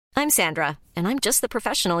I'm Sandra, and I'm just the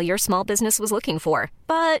professional your small business was looking for.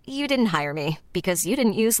 But you didn't hire me because you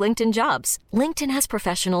didn't use LinkedIn Jobs. LinkedIn has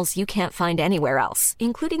professionals you can't find anywhere else,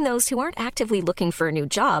 including those who aren't actively looking for a new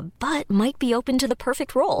job, but might be open to the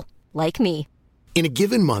perfect role, like me. In a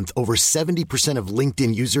given month, over 70% of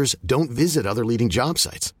LinkedIn users don't visit other leading job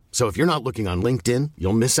sites. So if you're not looking on LinkedIn,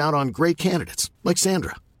 you'll miss out on great candidates like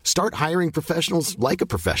Sandra. Start hiring professionals like a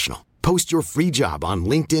professional. Post your free job on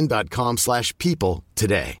linkedin.com/people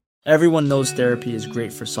today. Everyone knows therapy is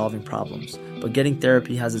great for solving problems, but getting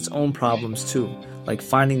therapy has its own problems too, like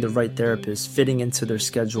finding the right therapist, fitting into their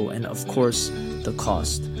schedule, and of course, the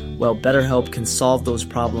cost. Well, BetterHelp can solve those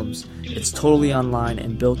problems. It's totally online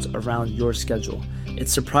and built around your schedule.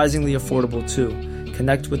 It's surprisingly affordable too.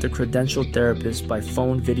 Connect with a credentialed therapist by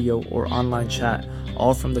phone, video, or online chat,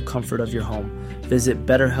 all from the comfort of your home. Visit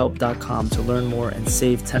BetterHelp.com to learn more and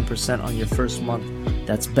save 10% on your first month.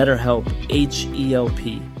 That's BetterHelp,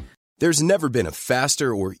 H-E-L-P. There's never been a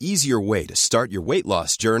faster or easier way to start your weight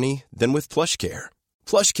loss journey than with PlushCare.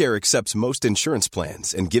 PlushCare accepts most insurance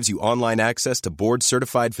plans and gives you online access to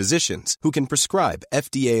board-certified physicians who can prescribe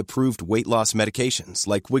FDA-approved weight loss medications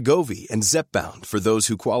like Wegovy and Zepbound for those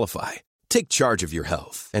who qualify. Take charge of your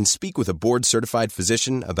health and speak with a board-certified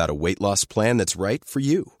physician about a weight loss plan that's right for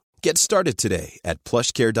you. Get started today at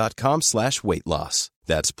plushcare.com/weightloss.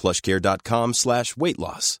 That's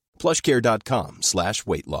plushcare.com/weightloss.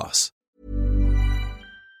 plushcare.com/weightloss.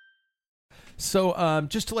 So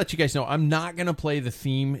just to let you guys know, I'm not going to play the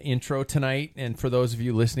theme intro tonight. And for those of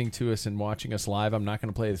you listening to us and watching us live, I'm not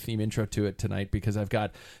going to play the theme intro to it tonight because I've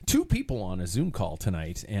got two people on a Zoom call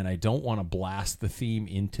tonight, and I don't want to blast the theme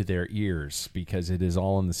into their ears because it is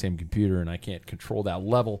all on the same computer, and I can't control that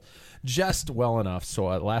level just well enough.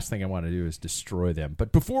 So the last thing I want to do is destroy them.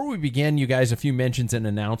 But before we begin, you guys, a few mentions and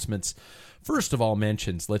announcements. First of all,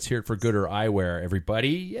 mentions. Let's hear it for Gooder Eyewear, everybody.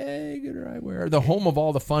 Yay, Gooder Eyewear. The home of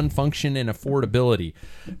all the fun, function, and affordability.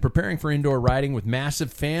 Preparing for indoor riding with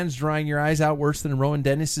massive fans drying your eyes out worse than Rowan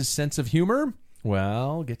Dennis's sense of humor?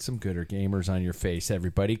 Well, get some Gooder gamers on your face,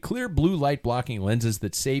 everybody. Clear blue light blocking lenses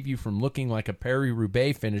that save you from looking like a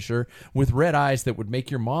Paris-Roubaix finisher with red eyes that would make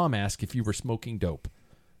your mom ask if you were smoking dope.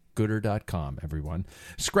 Gooder.com, everyone.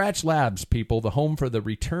 Scratch Labs, people. The home for the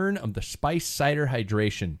return of the Spice Cider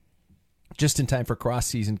Hydration. Just in time for cross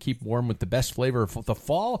season, keep warm with the best flavor of the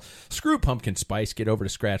fall. Screw pumpkin spice. Get over to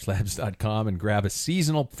scratchlabs.com and grab a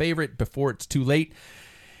seasonal favorite before it's too late.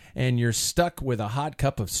 And you're stuck with a hot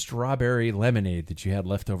cup of strawberry lemonade that you had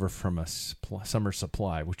left over from a summer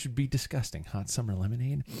supply, which would be disgusting. Hot summer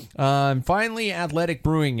lemonade. Finally, Athletic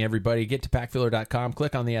Brewing, everybody. Get to packfiller.com,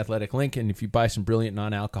 click on the Athletic link, and if you buy some brilliant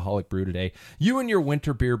non-alcoholic brew today, you and your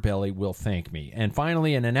winter beer belly will thank me. And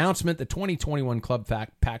finally, an announcement. The 2021 Club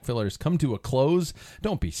Pack Filler has come to a close.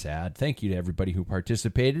 Don't be sad. Thank you to everybody who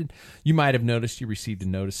participated. You might have noticed you received a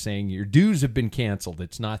notice saying your dues have been canceled.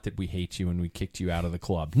 It's not that we hate you and we kicked you out of the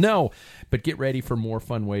club. No, but get ready for more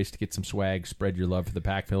fun ways to get some swag, spread your love for the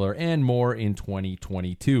Pack Filler, and more in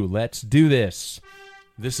 2022. Let's do this.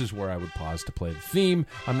 This is where I would pause to play the theme.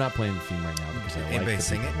 I'm not playing the theme right now because I like the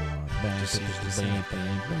sing it?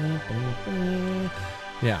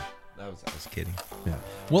 Yeah. I was kidding. Yeah.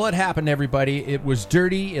 Well, it happened, everybody. It was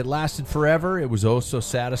dirty. It lasted forever. It was oh so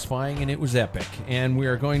satisfying, and it was epic. And we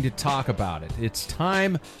are going to talk about it. It's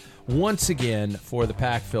time once again for the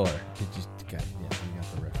Pack Filler. You got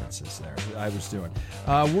the references there. I was doing.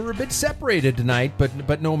 We're a bit separated tonight,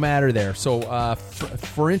 but no matter there. So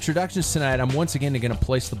for introductions tonight, I'm once again going to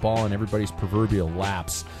place the ball in everybody's proverbial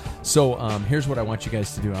laps. So here's what I want you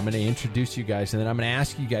guys to do. I'm going to introduce you guys, and then I'm going to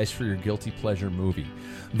ask you guys for your guilty pleasure movie.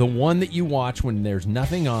 The one that you watch when there's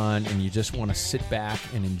nothing on and you just want to sit back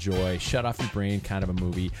and enjoy, shut off your brain kind of a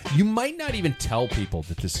movie. You might not even tell people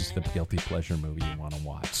that this is the guilty pleasure movie you want to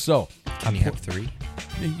watch. So Can you have three?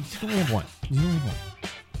 You only have one. You only have one.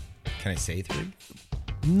 Can I say three?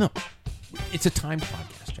 No. It's a timed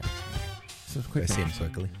podcast, Jack. So quick. I say them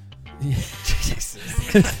quickly.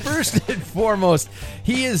 First and foremost,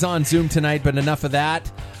 he is on Zoom tonight, but enough of that.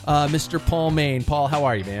 Mr. Paul Main. Paul, how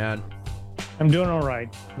are you, man? I'm doing all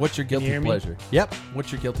right. What's your guilty pleasure? Yep.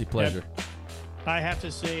 What's your guilty pleasure? Yep. I have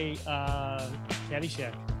to say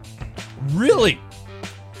Caddyshack. Really?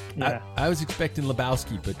 Yeah. I was expecting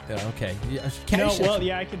Lebowski, but okay. Yeah,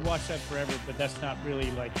 I could watch that forever, but that's not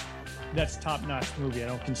really that's top-notch movie. I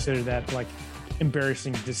don't consider that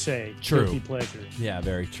embarrassing to say. True. Guilty pleasure. Yeah,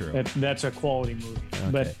 very true. That's a quality movie.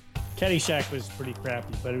 Okay. But Caddyshack was pretty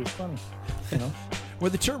crappy, but it was funny. You know. Where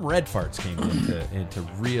the term red farts came into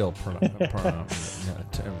real realm.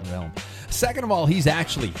 Second of all, he's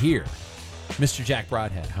actually here. Mr. Jack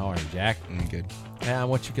Broadhead. How are you, Jack? I'm good.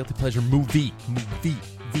 What's your guilty pleasure movie?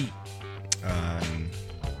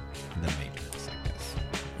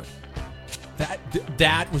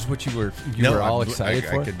 that was what you were all excited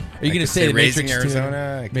for. Are you going to say Raising Matrix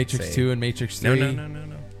Arizona? 2? Matrix 2 and Matrix 3?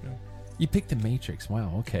 No. You picked the Matrix.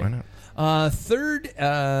 Wow. Okay. Why not? Third.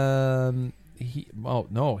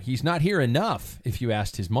 He's not here enough. If you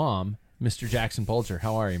asked his mom, Mr. Jackson Bulger,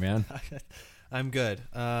 how are you, man? I'm good.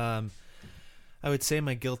 I would say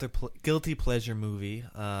my guilty pleasure movie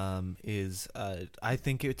is. I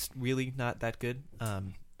think it's really not that good.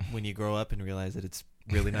 When you grow up and realize that it's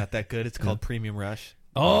really not that good, it's called Premium Rush.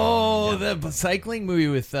 Oh, the cycling movie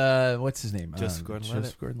with what's his name? Joseph Gordon-Levitt.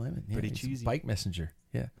 Joseph Gordon-Levitt. Yeah, Pretty he's a cheesy. Bike messenger.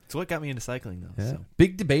 Yeah. It's what got me into cycling, though. Yeah. So.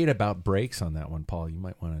 Big debate about brakes on that one, Paul. You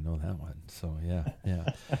might want to know that one. So yeah.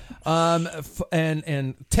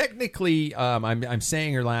 And technically, I'm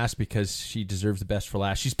saying her last because she deserves the best for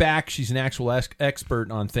last. She's back. She's an actual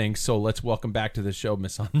expert on things. So let's welcome back to the show,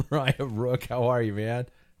 Miss Mariah Rook. How are you, man?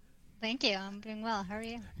 Thank you. I'm doing well. How are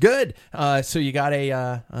you? Good. So you got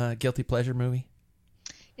a guilty pleasure movie?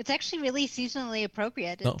 It's actually really seasonally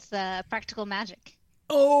appropriate. It's Practical Magic.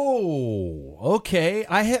 Oh, okay.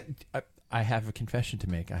 I have a confession to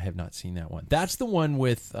make. I have not seen that one. That's the one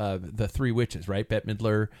with the three witches, right? Bette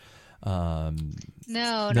Midler.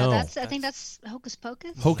 No. I think that's Hocus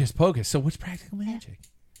Pocus. Hocus Pocus. So what's Practical Magic?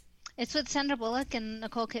 It's with Sandra Bullock and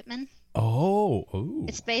Nicole Kidman. Oh, ooh.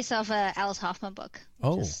 It's based off a Alice Hoffman book,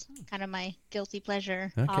 which is kind of my guilty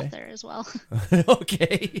pleasure author as well.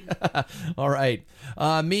 Okay. All right.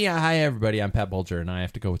 Hi, everybody. I'm Pat Bulger, and I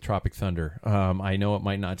have to go with Tropic Thunder. I know it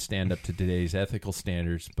might not stand up to today's ethical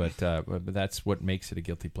standards, but that's what makes it a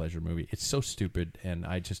guilty pleasure movie. It's so stupid, and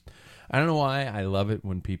I don't know why. I love it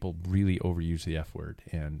when people really overuse the F word,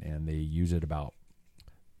 and they use it about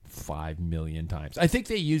 5 million times. I think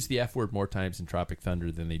they use the F word more times in Tropic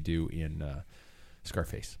Thunder than they do in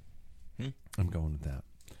Scarface. I'm going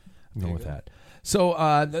with that. So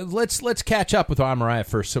let's catch up with Mariah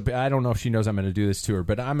first. So I don't know if she knows I'm going to do this to her,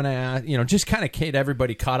 but I'm going to just kind of get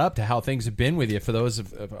everybody caught up to how things have been with you. For those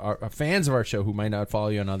of our fans of our show who might not follow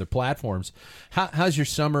you on other platforms, how's your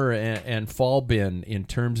summer and fall been in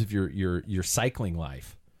terms of your cycling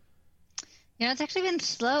life? It's actually been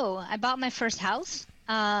slow. I bought my first house.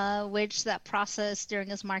 Which that process during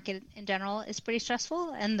this market in general is pretty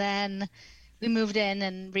stressful. And then we moved in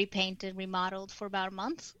and repainted, remodeled for about a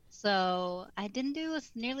month. So I didn't do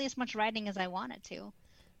nearly as much riding as I wanted to.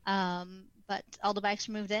 But all the bikes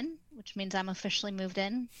are moved in, which means I'm officially moved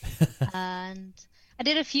in. And I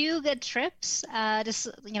did a few good trips, just,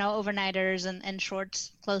 overnighters and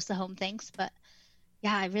short, close to home things. But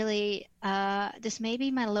yeah, I really, this may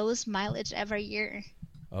be my lowest mileage ever year.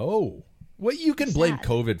 Oh. Well, you can blame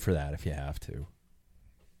COVID for that if you have to.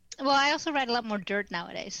 Well, I also ride a lot more dirt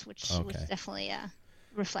nowadays, which definitely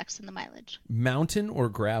reflects in the mileage. Mountain or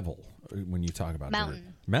gravel when you talk about dirt?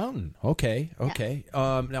 Mountain. Okay.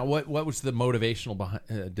 Yeah. Now, what was the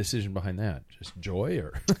motivational decision behind that? Just joy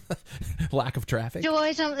or lack of traffic?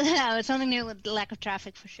 Joy. It's something new with lack of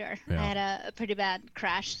traffic for sure. Yeah. I had a pretty bad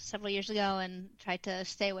crash several years ago and tried to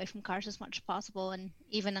stay away from cars as much as possible. And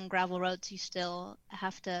even on gravel roads, you still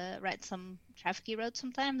have to ride some trafficy roads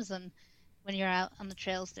sometimes. And when you're out on the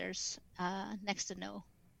trails, there's next to no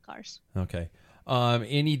cars. Okay.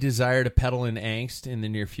 Any desire to pedal in angst in the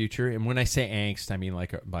near future? And when I say angst, I mean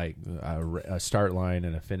like a start line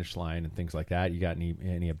and a finish line and things like that. You got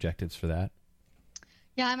any objectives for that?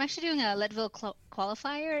 Yeah, I'm actually doing a Leadville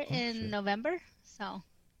qualifier in November. So.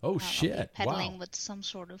 Oh shit! I'll be pedaling with some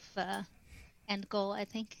sort of end goal, I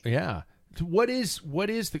think. Yeah. What is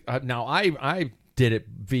the now? I did it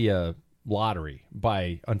via lottery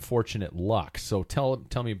by unfortunate luck. So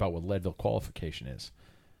tell me about what Leadville qualification is.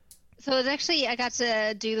 So it's actually, I got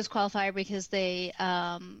to do this qualifier because they,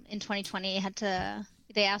 in 2020,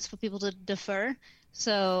 they asked for people to defer.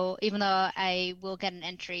 So even though I will get an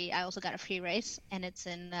entry, I also got a free race, and it's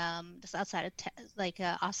in just outside of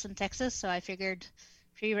Austin, Texas. So I figured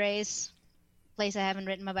free race, place I haven't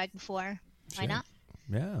ridden my bike before, why not?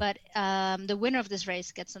 Yeah. But the winner of this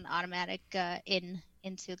race gets an automatic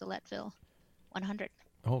into the Leadville 100.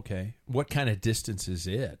 Okay. What kind of distance is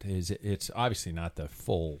it? It's obviously not the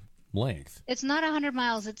full length. It's not 100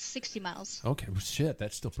 miles, it's 60 miles. Okay, well, shit,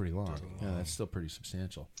 that's still pretty long. Yeah, that's still pretty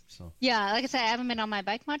substantial. So yeah, like I said, I haven't been on my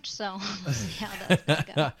bike much, so we'll see how that's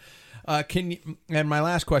gonna go. And my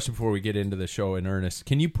last question before we get into the show in earnest,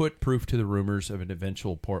 can you put proof to the rumors of an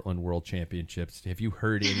eventual Portland World Championships? Have you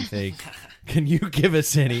heard anything? Can you give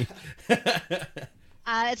us any?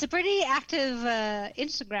 It's a pretty active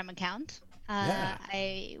Instagram account.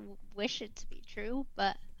 I wish it to be true,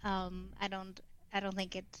 but I don't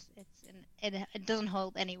think it doesn't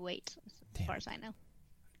hold any weight as far as I know.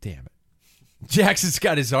 Damn it. Jackson's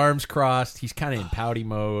got his arms crossed. He's kind of in pouty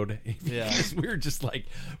mode. Yeah. We're just like,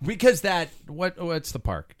 because what's the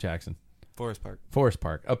park, Jackson? Forest Park. Forest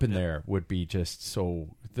Park up in there would be just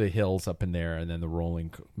so, the hills up in there and then the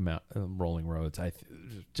rolling roads.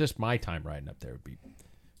 Just my time riding up there would be,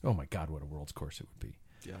 oh my God, what a world's course it would be.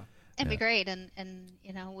 Yeah. It'd be great, and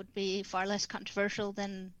would be far less controversial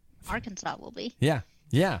than Arkansas will be. Yeah.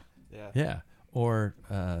 Yeah. Or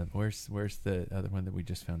where's the other one that we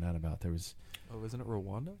just found out about? There was. Oh, isn't it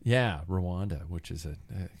Rwanda? Yeah, Rwanda, which is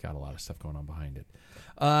got a lot of stuff going on behind it.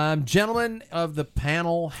 Gentlemen of the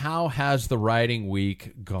panel, how has the riding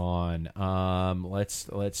week gone?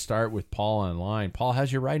 Let's start with Paul online. Paul,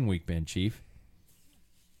 how's your riding week been, Chief?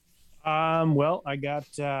 Well, I got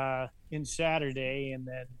in Saturday and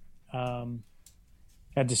then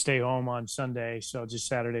had to stay home on Sunday, so just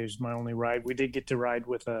Saturday was my only ride. We did get to ride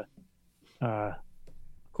with a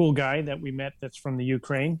cool guy that we met that's from the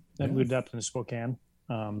Ukraine that moved up in Spokane,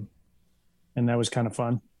 and that was kind of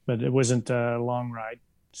fun, but it wasn't a long ride.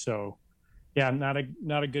 So, yeah, not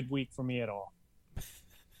a good week for me at all.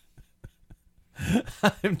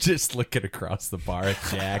 I'm just looking across the bar at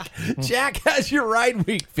Jack. Jack, how's your ride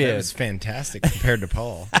week been? It was fantastic compared to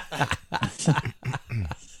Paul.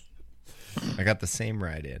 I got the same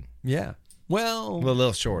ride in. Yeah. Well, a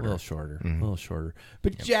little shorter. A little shorter.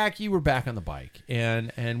 But Jack, you were back on the bike,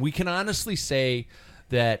 and we can honestly say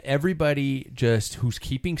that everybody just who's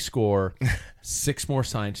keeping score, 6 more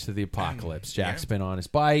signs to the apocalypse. Jack's been on his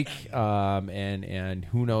bike, and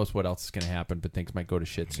who knows what else is going to happen, but things might go to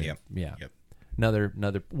shit soon. Yep. Another.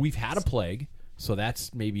 We've had a plague, so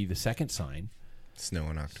that's maybe the second sign. Snow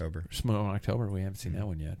in October. We haven't seen that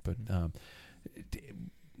one yet, but.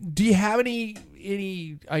 Do you have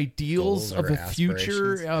any ideals of a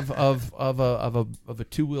future of a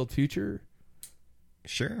two-wheeled future?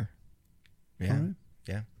 Sure. Yeah. Right.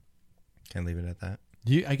 Yeah. Can leave it at that.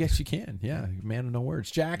 I guess you can. Yeah. Man of no words.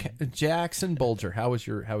 Jackson Bulger, how was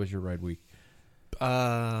your ride week?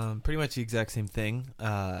 Pretty much the exact same thing.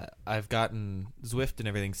 I've gotten Zwift and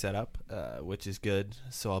everything set up, which is good.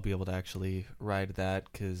 So I'll be able to actually ride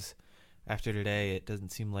that because after today, it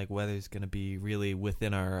doesn't seem like weather's going to be really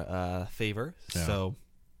within our favor. Yeah. So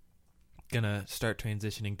gonna start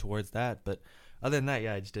transitioning towards that. But other than that,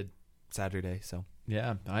 yeah, I just did Saturday. So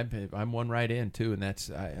yeah, I'm one ride in too, and that's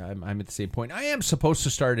I'm at the same point. I am supposed to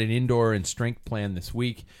start an indoor and strength plan this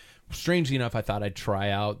week. Strangely enough, I thought I'd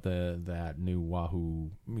try out that new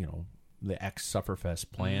Wahoo, the X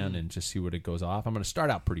Sufferfest plan and just see what it goes off. I'm going to start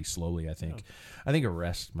out pretty slowly, I think. Yeah. I think a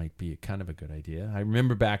rest might be kind of a good idea. I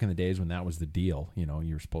remember back in the days when that was the deal.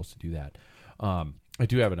 You were supposed to do that. I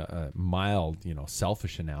do have a mild,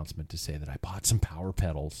 selfish announcement to say that I bought some power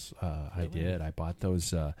pedals. I did. I bought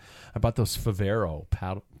those Favero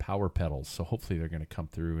power pedals. So hopefully they're going to come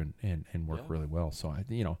through and work really well. So I'm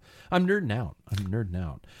nerding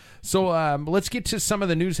out. So let's get to some of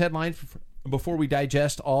the news headlines before we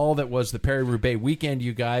digest all that was the Paris-Roubaix weekend,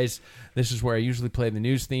 you guys. This is where I usually play the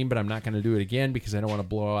news theme, but I'm not going to do it again because I don't want to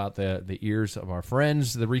blow out the ears of our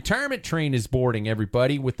friends. The retirement train is boarding,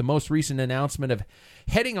 everybody, with the most recent announcement of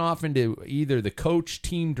heading off into either the coach,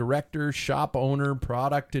 team director, shop owner,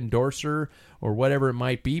 product endorser, or whatever it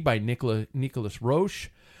might be by Nicolas Roche.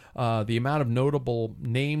 The amount of notable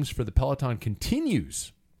names for the peloton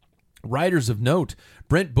continues. Riders of note,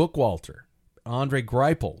 Brent Bookwalter, Andre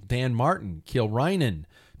Greipel, Dan Martin, Kiel Reinen,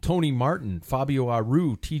 Tony Martin, Fabio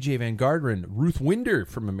Aru, TJ Van Garderen, Ruth Winder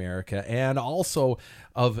from America, and also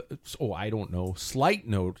slight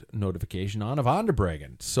notification on Van der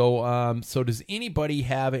Breggen. So does anybody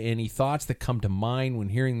have any thoughts that come to mind when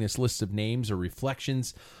hearing this list of names or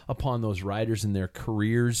reflections upon those riders and their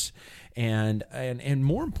careers? And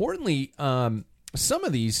more importantly, some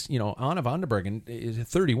of these, Anna Van der Breggen is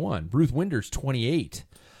 31, Ruth Winder's 28.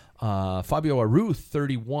 Fabio Aru,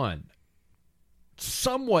 31.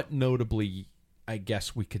 Somewhat notably, I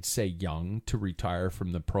guess we could say young to retire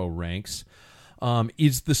from the pro ranks.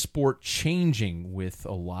 Is the sport changing with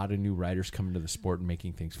a lot of new riders coming to the sport and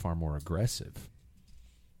making things far more aggressive?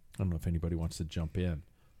 I don't know if anybody wants to jump in.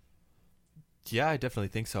 Yeah, I definitely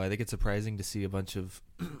think so. I think it's surprising to see a bunch of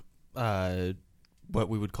what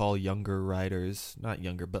we would call younger riders. Not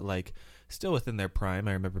younger, but still within their prime.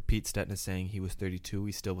 I remember Pete Stettner saying he was 32.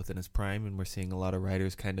 He's still within his prime, and we're seeing a lot of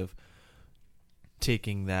riders kind of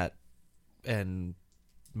taking that and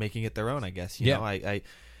making it their own, I guess. You know,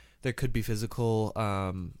 there could be physical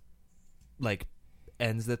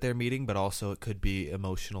ends that they're meeting, but also it could be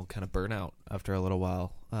emotional kind of burnout after a little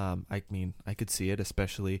while. I could see it,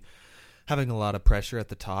 especially having a lot of pressure at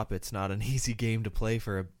the top. It's not an easy game to play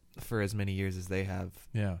for as many years as they have.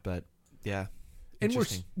 Yeah. But yeah. And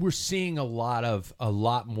Interesting. we're seeing a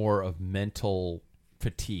lot more of mental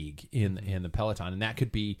fatigue in the peloton, and that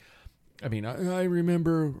could be. I mean, I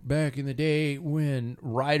remember back in the day when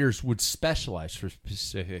riders would specialize for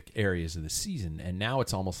specific areas of the season, and now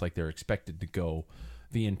it's almost like they're expected to go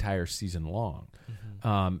the entire season long.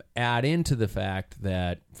 Add into the fact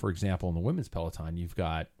that, for example, in the women's peloton, you've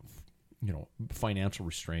got financial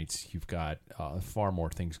restraints, you've got far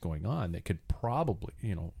more things going on that could probably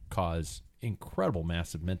cause incredible,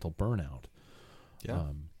 massive mental burnout. Yeah.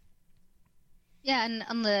 Yeah, and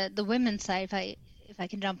on the women's side, if I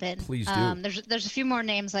can jump in, please do. There's a few more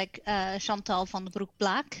names like Chantal van den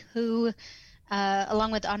Broek-Blaak, who,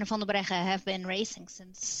 along with Arne van der Breggen, have been racing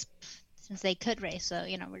since they could race. So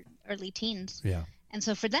early teens. Yeah. And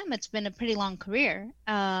so for them, it's been a pretty long career.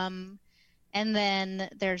 And then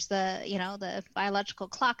there's the biological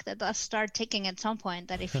clock that does start ticking at some point.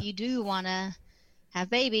 That if you do want to have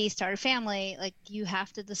babies, start a family, like you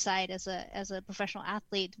have to decide as a professional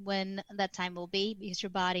athlete when that time will be, because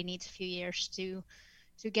your body needs a few years to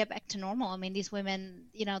get back to normal. I mean, these women,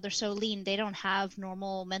 they're so lean, they don't have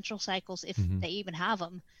normal menstrual cycles if they even have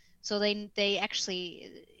them. So they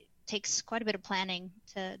actually, it takes quite a bit of planning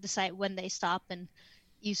to decide when they stop, and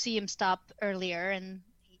you see them stop earlier, and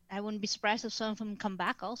I wouldn't be surprised if some of them come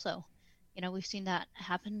back also. We've seen that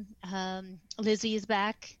happen. Lizzie is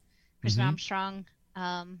back, Kristen Armstrong.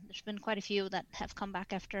 There's been quite a few that have come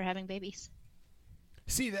back after having babies.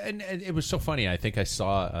 See, and it was so funny. I think I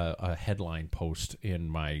saw a headline post in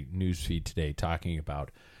my newsfeed today talking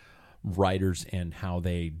about writers and how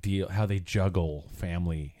they juggle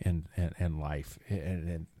family and life.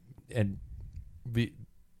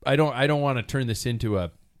 I don't want to turn this into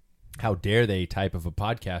a how dare they type of a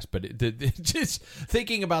podcast, but just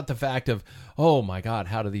thinking about the fact of, oh my God,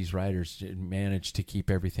 how do these writers manage to keep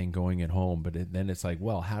everything going at home? But then it's like,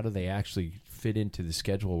 well, how do they actually fit into the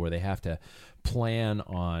schedule where they have to plan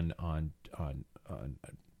on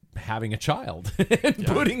having a child and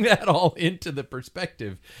putting that all into the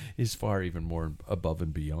perspective is far even more above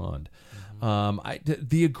and beyond.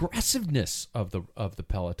 The aggressiveness of the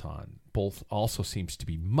peloton both also seems to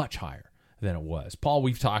be much higher than it was. Paul,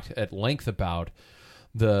 we've talked at length about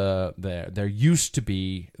there used to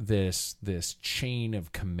be this chain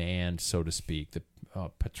of command, so to speak, the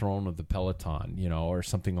patron of the peloton, or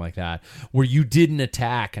something like that, where you didn't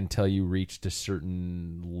attack until you reached a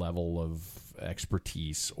certain level of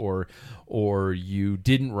expertise, or you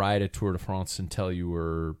didn't ride a Tour de France until you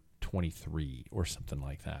were 23 or something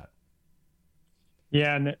like that.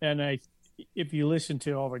 Yeah, and if you listen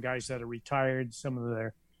to all the guys that are retired, some of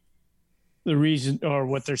the reason or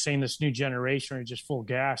what they're saying, this new generation are just full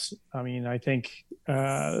gas. I mean, I think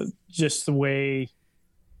just the way,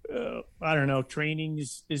 I don't know, training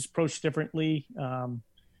is approached differently.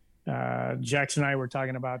 Jackson and I were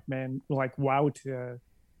talking about, man, like Wout,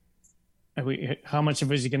 how much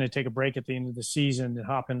of is he going to take a break at the end of the season and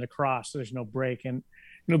hop into cross? So there's no break. And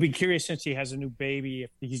it'll be curious, since he has a new baby, if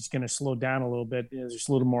he's going to slow down a little bit. There's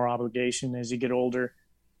a little more obligation as you get older.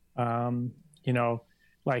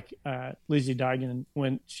 Like Lizzie Digan,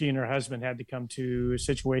 when she and her husband had to come to a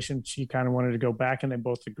situation, she kind of wanted to go back, and they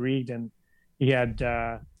both agreed. And he had,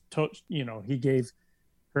 he gave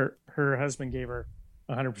her husband gave her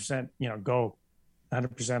 100%, go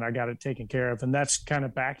 100%. I got it taken care of. And that's kind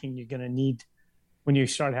of backing you're going to need when you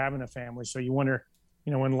start having a family. So you wonder,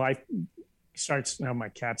 when life starts. Now my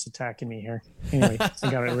cat's attacking me here. Anyway,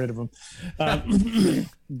 I got rid of him.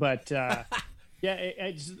 Yeah,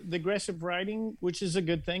 it's the aggressive riding, which is a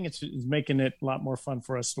good thing. It's making it a lot more fun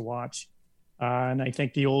for us to watch. And I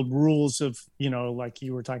think the old rules of, like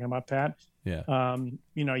you were talking about, Pat,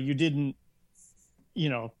 you didn't,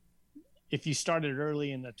 if you started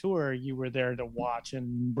early in the tour, you were there to watch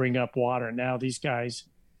and bring up water. Now these guys,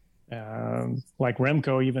 like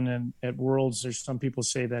Remco, even at Worlds, there's some people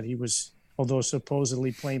say that he was, although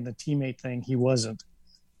supposedly playing the teammate thing, he wasn't.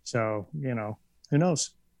 So, who knows?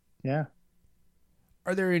 Yeah.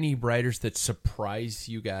 Are there any riders that surprise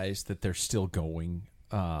you guys that they're still going?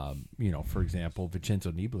 For example,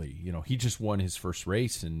 Vincenzo Nibali, he just won his first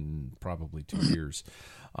race in probably 2 years.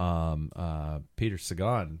 Peter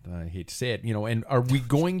Sagan, I hate to say it, and are we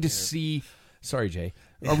going to see, sorry, Jay,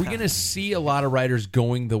 are we going to see a lot of riders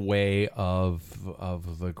going the way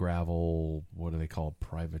of the gravel, what do they call it,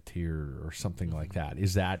 privateer or something like that?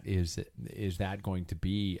 Is that going to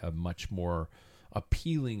be a much more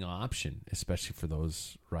appealing option, especially for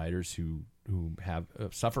those riders who have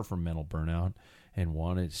suffer from mental burnout and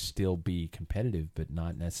want to still be competitive, but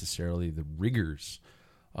not necessarily the rigors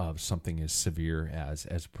of something as severe as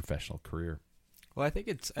a professional career? Well, I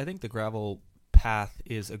think the gravel path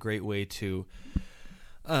is a great way to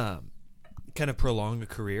kind of prolong a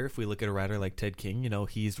career. If we look at a rider like Ted King,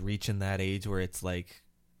 he's reaching that age where it's like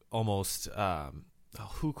almost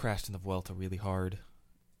who crashed in the Vuelta really hard?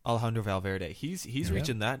 Alejandro Valverde. He's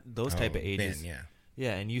reaching those type of ages. Man,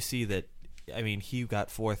 Yeah, and you see that. I mean, he got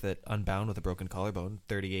fourth at Unbound with a broken collarbone,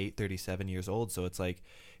 38, 37 years old. So it's like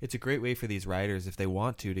it's a great way for these riders if they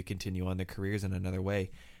want to continue on their careers in another way.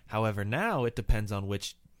 However, now it depends on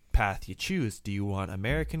which path you choose. Do you want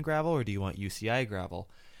American gravel or do you want UCI gravel?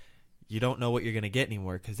 You don't know what you're going to get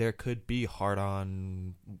anymore because there could be hard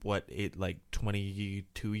on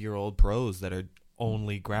 22-year-old pros that are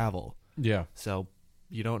only gravel. Yeah. So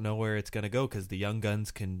you don't know where it's going to go because the young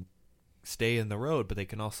guns can stay in the road, but they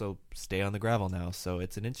can also stay on the gravel now. So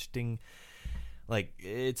it's an interesting,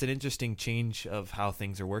 change of how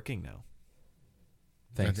things are working now.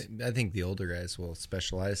 Thanks. I think the older guys will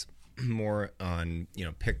specialize more on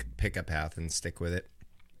pick a path and stick with it.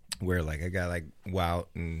 Where like a guy like Wout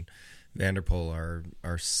and Vanderpool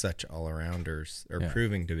are such all arounders, or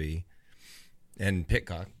proving to be, and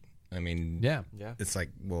Pitcock. I mean, yeah. It's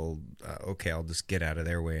like, well, okay, I'll just get out of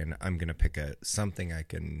their way, and I'm going to pick something I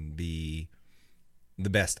can be the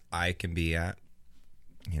best I can be at.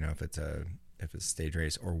 If it's a stage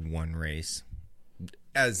race or one race,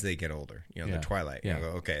 as they get older, the twilight. Yeah. Go,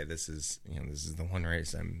 okay, this is the one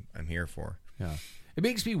race I'm here for. Yeah. It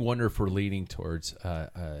makes me wonder if we're leaning towards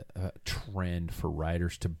a trend for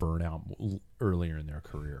riders to burn out earlier in their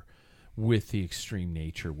career, with the extreme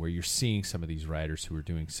nature where you're seeing some of these riders who are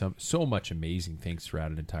doing so much amazing things throughout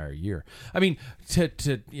an entire year. I mean,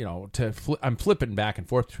 I'm flipping back and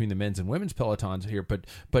forth between the men's and women's pelotons here, but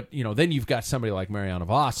then you've got somebody like Marianne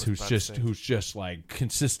Vos who's just like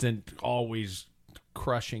consistent, always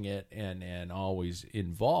crushing it and always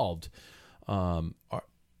involved.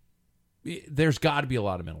 There's got to be a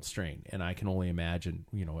lot of mental strain, and I can only imagine,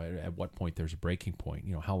 at what point there's a breaking point.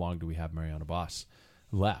 How long do we have Marianne Vos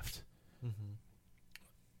left? Mm-hmm.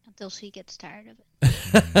 Until she gets tired of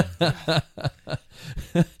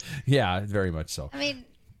it. Yeah, very much so. I mean,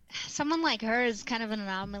 someone like her is kind of an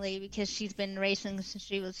anomaly because she's been racing since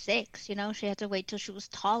she was 6. She had to wait till she was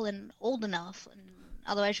tall and old enough, and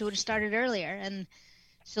otherwise she would have started earlier. And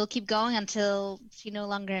she'll keep going until she no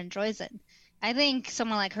longer enjoys it. I think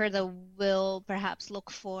someone like her, though, will perhaps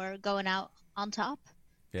look for going out on top,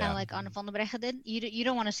 kind of like Anna van der Breggen did. You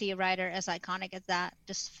don't want to see a rider as iconic as that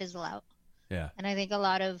just fizzle out. Yeah. And I think a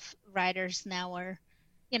lot of riders now are,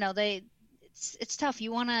 it's tough.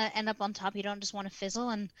 You want to end up on top. You don't just want to fizzle.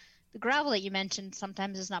 And the gravel that you mentioned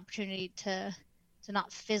sometimes is an opportunity to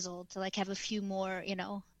not fizzle, to have a few more,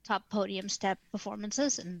 top podium step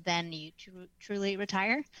performances, and then you truly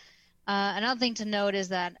retire. Another thing to note is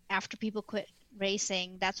that after people quit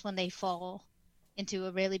racing, that's when they fall into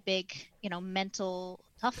a really big, mental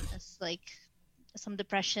toughness, like some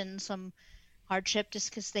depression, some hardship, just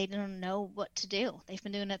because they don't know what to do. They've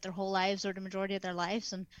been doing it their whole lives or the majority of their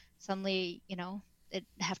lives, and suddenly, they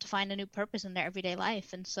have to find a new purpose in their everyday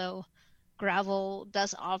life. And so gravel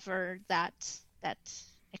does offer that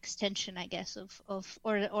extension, I guess, of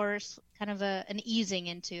kind of an easing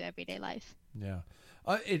into everyday life. Yeah.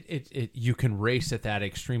 You can race at that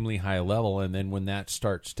extremely high level, and then when that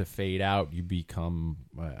starts to fade out, you become,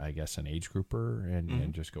 I guess, an age grouper,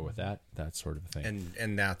 and just go with that sort of thing.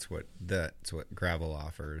 And that's what gravel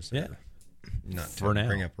offers. Yeah. Not For to now.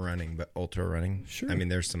 bring up running, but ultra running. Sure. I mean,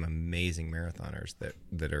 there's some amazing marathoners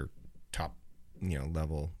that are top,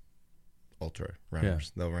 level ultra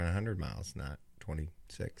runners. Yeah. They'll run 100 miles, not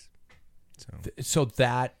 26. So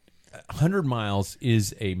that 100 miles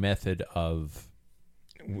is a method of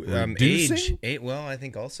age. Well, I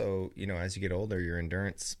think also, as you get older, your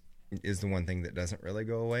endurance is the one thing that doesn't really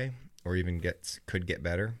go away, or even could get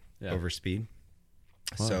better over speed.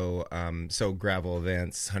 Wow. So gravel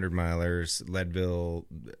events, 100 milers, Leadville.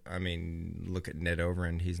 I mean, look at Ned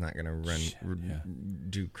Overend. He's not going to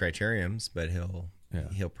do criteriums, but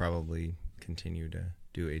he'll probably continue to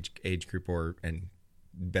do age group and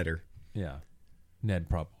better. Yeah, Ned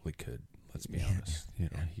probably could. Let's be honest. He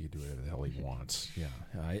could do whatever the hell he wants. Yeah.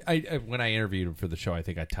 I when I interviewed him for the show, I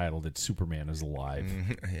think I titled it "Superman is Alive."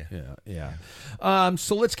 Yeah.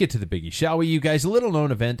 So let's get to the biggie, shall we, you guys? A little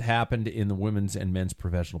known event happened in the women's and men's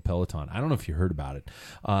professional peloton. I don't know if you heard about it.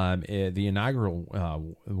 The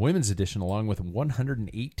inaugural women's edition, along with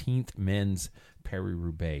 118th men's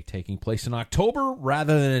Paris-Roubaix, taking place in October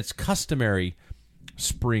rather than its customary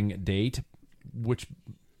spring date, which.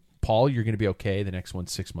 Paul, you're going to be okay. The next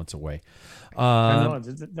one's 6 months away. I know.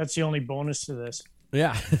 That's the only bonus to this.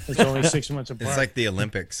 Yeah. It's only 6 months apart. It's like the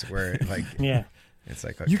Olympics where, yeah. It's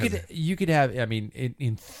like you could have. I mean,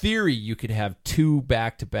 in theory, you could have 2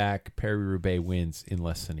 back-to-back Paris-Roubaix wins in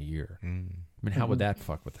less than a year. I mean, how would that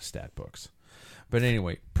fuck with the stat books? But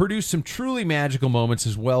anyway, produce some truly magical moments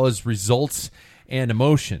as well as results and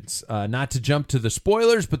emotions. Not to jump to the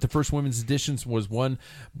spoilers, but the first women's edition was won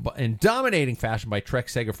in dominating fashion by Trek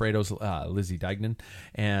Segafredo's Lizzie Deignan,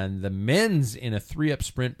 and the men's in a 3-up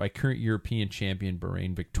sprint by current European champion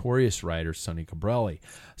Bahrain victorious rider Sonny Cabrelli.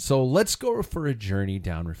 So let's go for a journey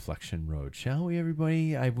down Reflection Road, shall we,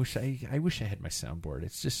 everybody? I wish I had my soundboard.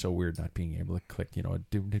 It's just so weird not being able to click,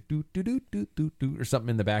 do or something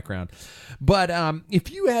in the background. But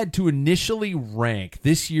if you had to initially rank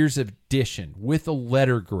this year's edition with a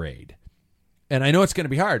letter grade, and I know it's going to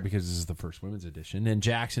be hard because this is the first women's edition, and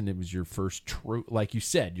Jackson, it was your first true, like you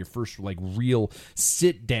said, your first like real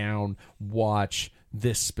sit down watch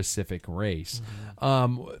this specific race.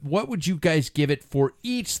 What would you guys give it for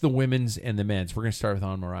each the women's and the men's? We're going to start with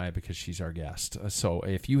Anne Mariah because she's our guest. So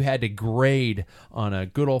if you had to grade on a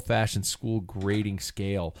good old fashioned school grading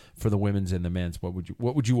scale for the women's and the men's, what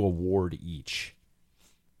would you award each?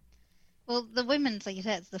 Well, the women's, like you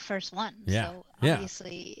said, it's the first one. Yeah. So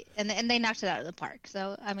obviously, and they knocked it out of the park.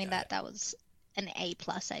 So I mean that was an A+,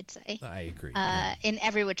 I'd say. I agree. In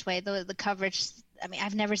every which way, the coverage. I mean,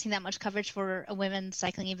 I've never seen that much coverage for a women's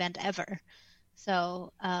cycling event ever.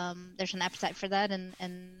 So there's an appetite for that,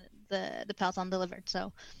 and the peloton delivered.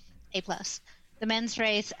 So A+. The men's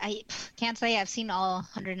race, I can't say I've seen all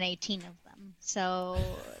 118 of them. So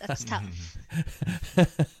that's tough.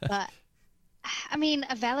 But I mean,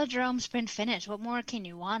 a velodrome sprint finish. What more can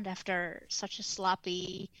you want after such a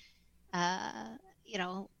sloppy,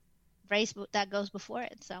 race that goes before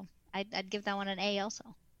it? So I'd give that one an A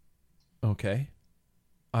also. Okay.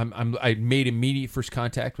 I made immediate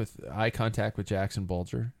eye contact with Jackson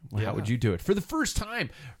Bulger. Well, how would you do it for the first time?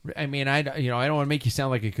 I mean, I don't want to make you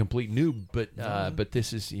sound like a complete noob, but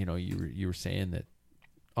this is, you were saying that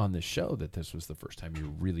on this show that this was the first time you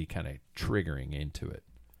were really kind of triggering into it.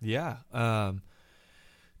 Yeah.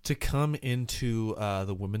 To come into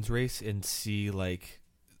the women's race and see like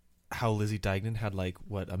how Lizzie Deignan had like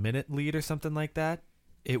a minute lead or something like that,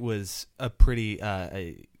 it was a pretty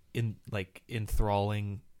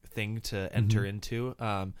enthralling thing to enter into.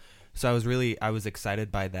 So I was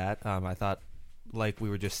excited by that. I thought, like we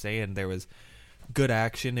were just saying, there was good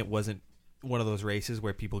action. It wasn't one of those races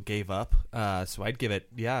where people gave up. So I'd give it,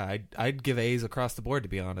 I'd give A's across the board, to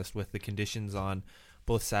be honest, with the conditions on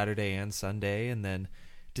both Saturday and Sunday. And then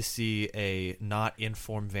to see a not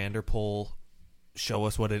informed Van der Poel show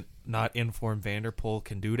us what a not informed Van der Poel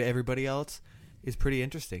can do to everybody else is pretty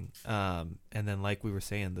interesting. And then, like we were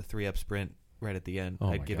saying, the 3-up sprint right at the end,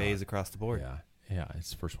 I'd give A's across the board. Yeah, it's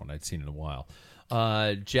the first one I'd seen in a while.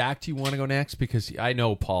 Jack, do you want to go next? Because I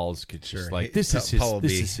know Paul's just like this is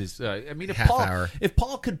his. I mean, if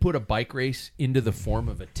Paul could put a bike race into the form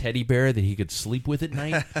of a teddy bear that he could sleep with at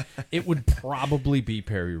night, it would probably be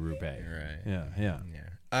Paris-Roubaix. Right.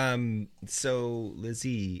 Yeah. So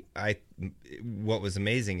Lizzie, what was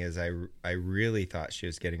amazing is I really thought she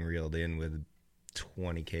was getting reeled in with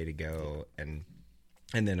 20K to go, and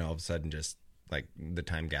then all of a sudden just like the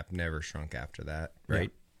time gap never shrunk after that,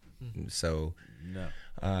 right? Yeah. So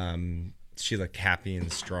she looked happy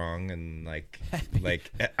and strong and like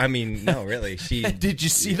I mean, no, really. She did you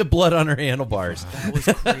see the blood on her handlebars? That was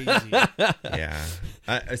crazy. Yeah.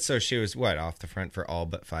 So she was off the front for all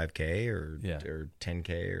but 5K or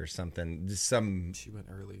 10K or something. She went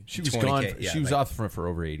early. She was gone. She was off the front for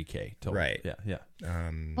over 80K total. Right. Yeah.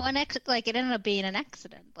 Well, it ended up being an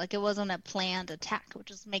accident. Like it wasn't a planned attack, which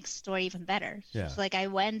just makes the story even better. Yeah. So, like I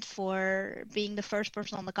went for being the first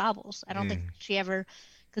person on the cobbles. I don't think she ever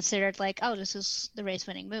considered like, oh, this is the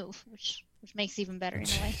race-winning move, which makes it even better in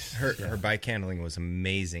a way. Her bike handling was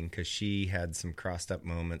amazing because she had some crossed-up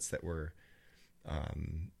moments that were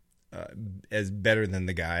as better than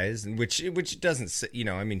the guys, which doesn't,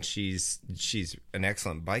 I mean, she's an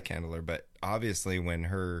excellent bike handler, but obviously when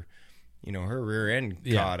her rear end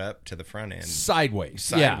caught up to the front end sideways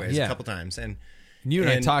a couple times, and you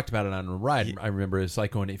and I talked about it on a ride. I remember it's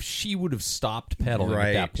like going, if she would have stopped pedaling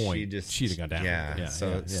at that point, she'd have gone down. Yeah.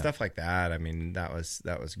 Stuff like that. I mean, that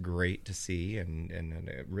was great to see, and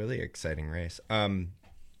a really exciting race.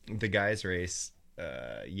 The guys' race,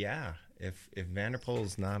 If Van der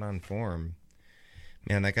Poel's not on form,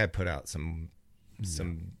 man, that guy put out some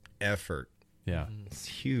effort. Yeah, it's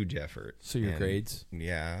huge effort. So your grades?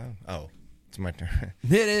 Yeah. Oh, it's my turn.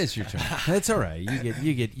 It is your turn. That's all right.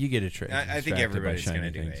 You get a trade. I think everybody's going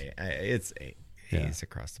to do A's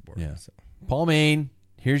across the board. Yeah. So. Paul Main,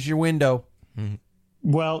 here's your window. Mm-hmm.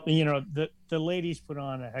 Well, the ladies put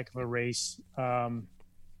on a heck of a race.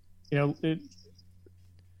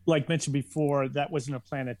 Like mentioned before, that wasn't a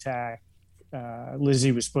planned attack.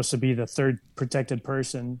 Lizzie was supposed to be the third protected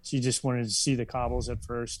person. She just wanted to see the cobbles at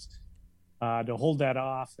first, to hold that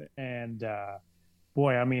off. And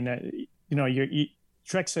boy, I mean,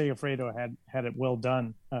 Trek Segafredo had it well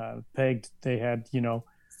done, pegged. They had,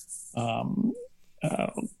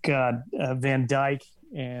 Van Dyke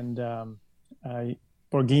and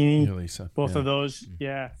Borghini, Elisa, both of those,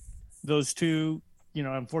 those two,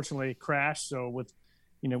 unfortunately crashed. So with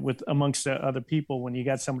amongst the other people, when you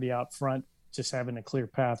got somebody out front, just having a clear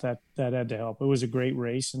path, that had to help. It was a great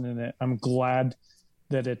race, and then I'm glad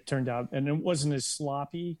that it turned out, and it wasn't as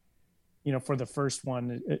sloppy, for the first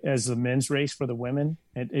one as the men's race for the women.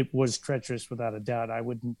 It was treacherous without a doubt. I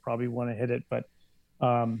wouldn't probably want to hit it, but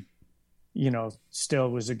still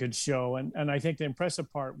it was a good show. And I think the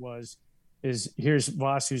impressive part is here's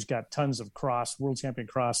Voss, who's got tons of world champion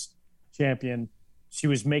cross champion. She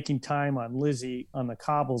was making time on Lizzie on the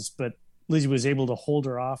cobbles, but Lizzie was able to hold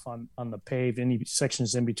her off on the paved, any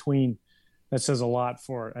sections in between. That says a lot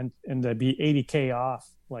for her. And to be 80K off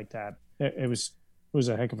like that, it was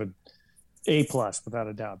a heck of A+ without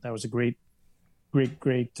a doubt. That was a great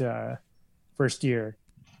first year.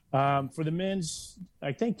 For the men's,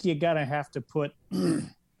 I think you gotta have to put.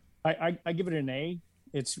 I give it an A.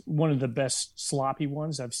 It's one of the best sloppy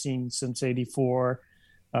ones I've seen since '84.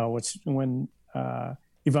 When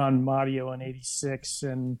Ivan Mario in '86,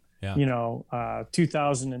 and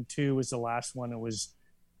 2002 was the last one. It was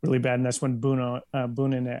really bad, and that's when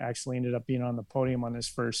Boonen actually ended up being on the podium on his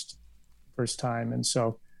first time, and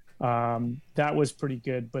so that was pretty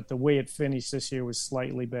good. But the way it finished this year was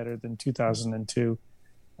slightly better than 2002,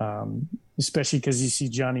 especially because you see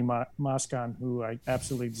Johnny Moscon, who I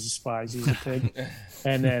absolutely despise. He's a pig,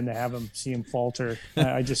 and then have him see him falter.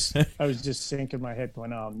 I was just sinking my head,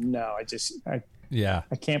 going, "Oh no!" I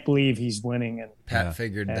can't believe he's winning. And Pat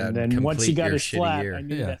figured that. And then once he got his flat, year. I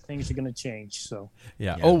knew that things are going to change. So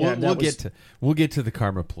we'll get to the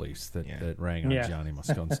karma police that rang on Johnny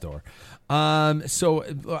Moscone's door. So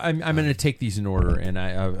I'm going to take these in order, and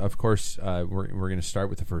I of course we're going to start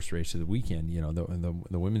with the first race of the weekend.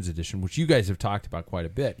 The women's edition, which you guys have talked about quite a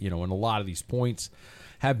bit. And a lot of these points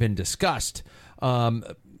have been discussed.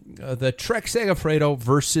 The Trek Segafredo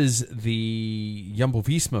versus the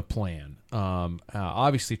Jumbo-Visma plan.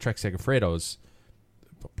 Obviously, Trek Segafredo's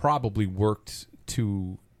probably worked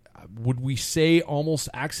to, would we say, almost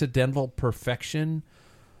accidental perfection.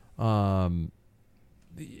 In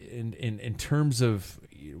terms of,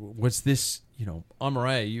 was this,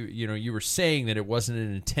 Amare, you were saying that it wasn't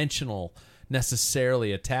an intentional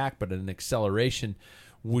necessarily attack, but an acceleration.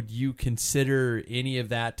 Would you consider any of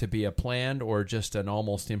that to be a planned or just an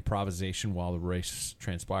almost improvisation while the race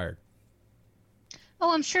transpired?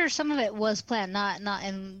 Oh, I'm sure some of it was planned, not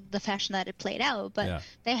in the fashion that it played out, but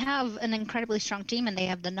they have an incredibly strong team and they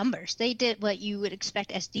have the numbers. They did what you would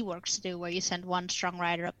expect SD Works to do, where you send one strong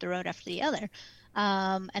rider up the road after the other.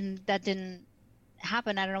 And that didn't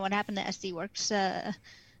happen. I don't know what happened to SD Works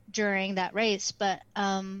during that race, but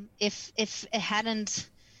if it hadn't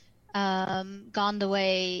gone the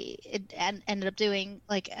way it ended up doing,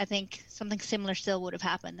 I think something similar still would have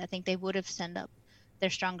happened. I think they would have sent up their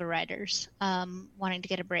stronger riders wanting to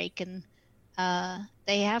get a break, and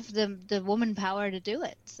they have the woman power to do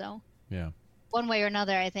it. So one way or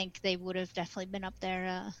another, I think they would have definitely been up there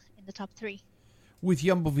in the top three. With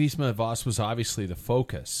Jumbo-Visma, Voss was obviously the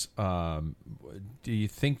focus. Do you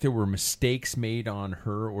think there were mistakes made on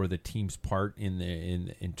her or the team's part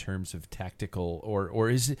in terms of tactical,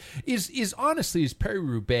 or is honestly, is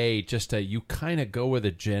Paris-Roubaix just you kind of go with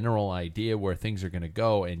a general idea where things are going to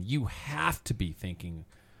go, and you have to be thinking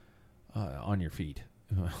on your feet,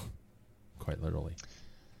 quite literally?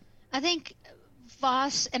 I think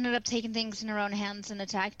Voss ended up taking things in her own hands and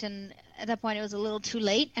attacked, and at that point it was a little too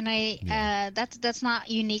late. And that's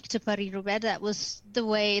not unique to Paris-Roubaix. That was the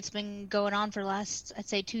way it's been going on for the last, I'd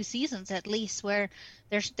say, 2 seasons at least, where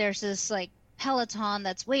there's this peloton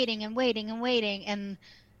that's waiting and waiting and waiting, and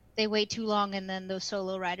they wait too long, and then the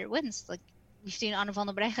solo rider wins. We've seen Anne van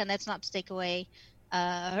der Breggen, and that's not to take away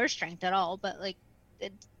her strength at all, but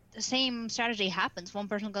the same strategy happens. One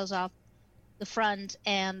person goes off the front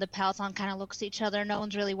and the peloton kind of looks at each other. No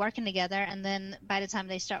one's really working together, and then by the time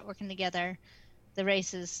they start working together, the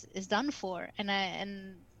race is done for.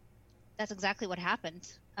 And that's exactly what happened.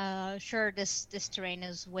 Sure, this terrain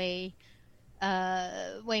is way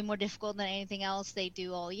more difficult than anything else they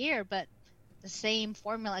do all year, but the same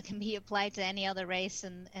formula can be applied to any other race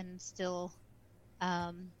and still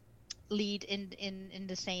lead in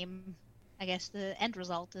the same I guess the end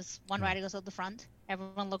result is one rider goes out the front,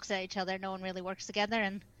 everyone looks at each other, no one really works together,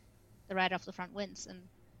 and the rider off the front wins. And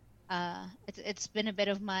it's been a bit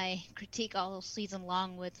of my critique all season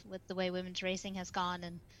long with the way women's racing has gone,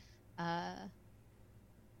 and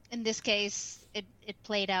in this case, it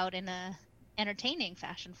played out in a entertaining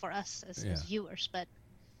fashion for us as viewers, but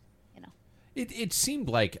it seemed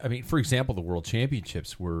like, I mean, for example, the World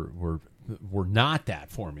Championships were not that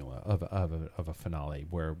formula of a finale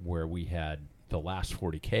where we had the last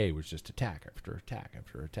 40K was just attack after attack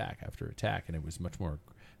after attack after attack, and it was much more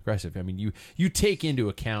aggressive. I mean, you take into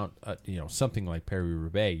account something like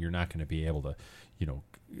Paris-Roubaix, you're not going to be able to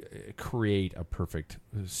create a perfect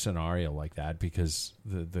scenario like that because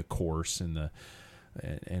the course and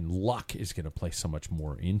luck is going to play so much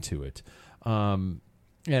more into it.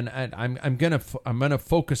 And I'm gonna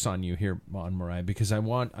focus on you here, on Mariah, because I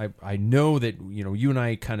know that you and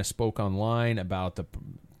I kind of spoke online about the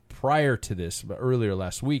prior to this, but earlier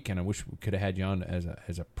last week, and I wish we could have had you on as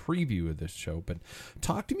a preview of this show. But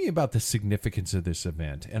talk to me about the significance of this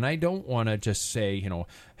event. And I don't want to just say,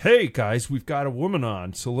 hey guys, we've got a woman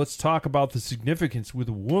on, so let's talk about the significance with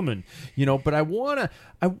a woman, But I want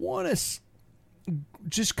to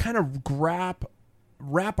just kind of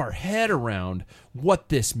wrap our head around what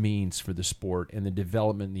this means for the sport and the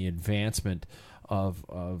development and the advancement of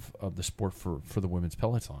the sport for the women's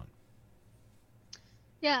peloton.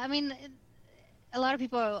 Yeah, I mean, a lot of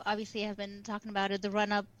people obviously have been talking about it.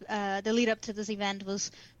 The lead up to this event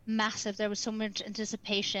was massive. There was so much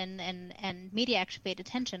anticipation and media actually paid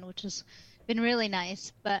attention, which has been really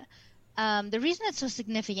nice. But the reason it's so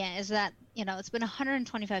significant is that, it's been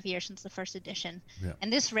 125 years since the first edition. Yeah.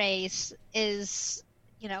 And this race is,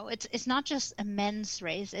 it's not just a men's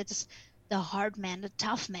race. It's the hard man, the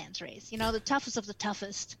tough man's race. The toughest of the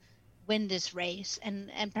toughest win this race. And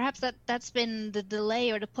perhaps that's been the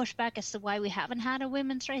delay or the pushback as to why we haven't had a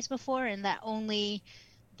women's race before, and that only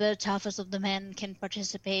the toughest of the men can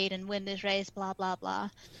participate and win this race, blah, blah, blah.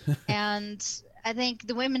 And I think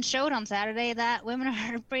the women showed on Saturday that women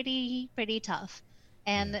are pretty tough,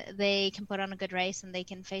 and they can put on a good race, and they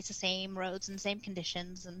can face the same roads and same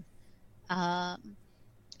conditions. And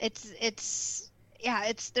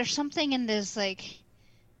there's something in this, like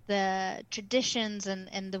the traditions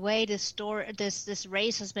and the way this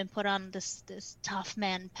race has been put on this tough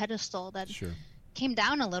man pedestal that came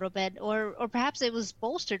down a little bit, or perhaps it was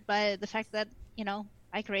bolstered by the fact that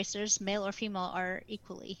bike racers, male or female, are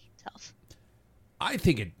equally tough. I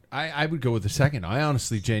think I would go with the second. I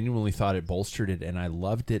honestly, genuinely thought it bolstered it, and I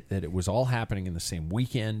loved it that it was all happening in the same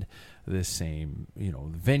weekend, the same,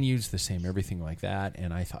 venues, the same everything like that,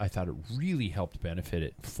 and I thought it really helped benefit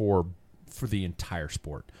it for the entire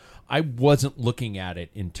sport. I wasn't looking at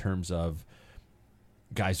it in terms of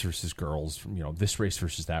guys versus girls, this race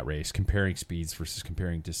versus that race, comparing speeds versus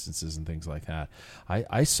comparing distances and things like that.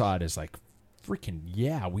 I saw it as like, freaking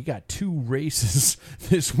we got two races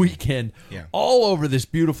this weekend all over this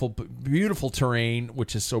beautiful terrain,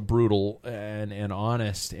 which is so brutal and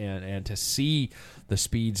honest, and to see the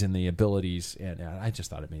speeds and the abilities, and I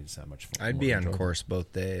just thought it made it so much fun. I'd be on course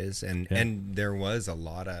both days, and there was a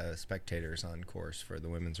lot of spectators on course for the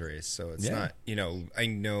women's race, so it's not, I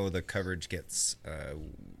know the coverage gets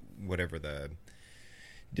whatever the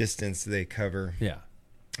distance they cover,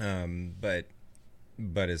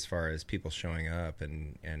 but as far as people showing up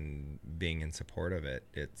and being in support of it,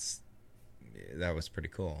 that was pretty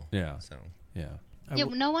cool. Yeah. So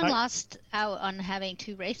no one lost out on having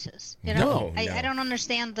two races. No. I don't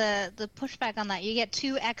understand the pushback on that. You get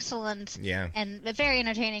two excellent and very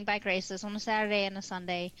entertaining bike races on a Saturday and a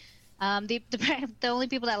Sunday. The only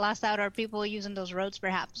people that lost out are people using those roads,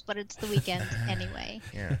 perhaps, but it's the weekend anyway.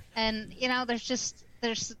 Yeah. And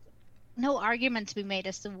there's no argument to be made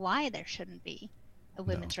as to why there shouldn't be a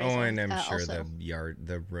women's race. Oh, and I'm sure also.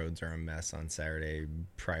 the roads are a mess on Saturday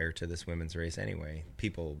prior to this women's race anyway.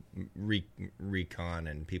 People recon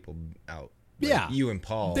and people out. Like you and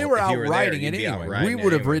Paul, they were out riding it anyway. We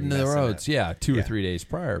would have ridden the roads, 2 or 3 days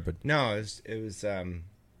prior. But no, it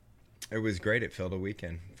was great. It filled a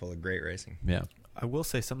weekend full of great racing. Yeah, I will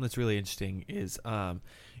say something that's really interesting is,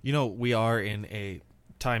 we are in a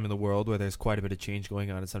time in the world where there's quite a bit of change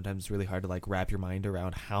going on, and sometimes it's really hard to wrap your mind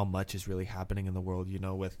around how much is really happening in the world.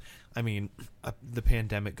 With the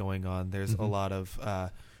pandemic going on, there's a lot of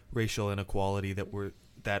racial inequality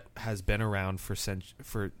that has been around for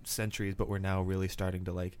centuries, but we're now really starting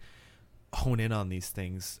to hone in on these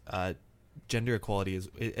things. Gender equality is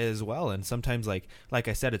as well, and sometimes like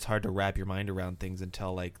I said, it's hard to wrap your mind around things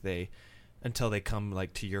until they come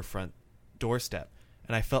to your front doorstep.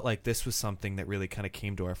 And I felt like this was something that really kind of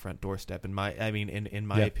came to our front doorstep. In my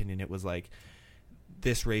opinion, it was like,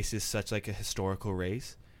 this race is such like a historical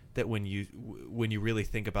race that when you really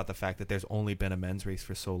think about the fact that there's only been a men's race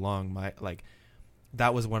for so long,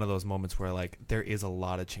 that was one of those moments where like there is a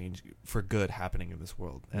lot of change for good happening in this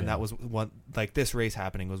world. And that was one, like this race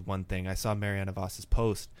happening was one thing. I saw Mariana Voss's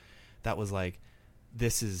post that was like,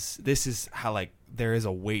 this is how like there is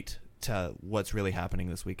a weight to what's really happening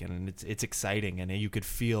this weekend, and it's exciting, and you could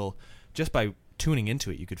feel just by tuning into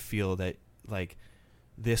it, you could feel that like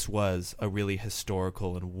this was a really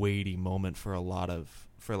historical and weighty moment for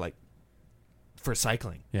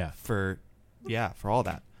cycling, for all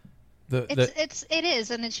that. It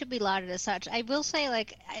is, and it should be lauded as such. I will say,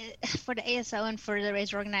 like, for the ASO and for the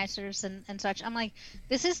race organizers and such, I'm like,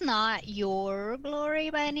 this is not your glory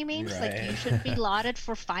by any means. Right. Like, you should be lauded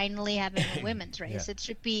for finally having a women's race. It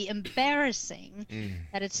should be embarrassing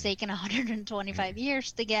that it's taken 125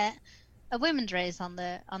 years to get a women's race on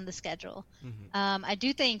the schedule. I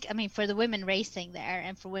do think, I mean, for the women racing there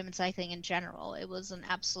and for women cycling in general, it was an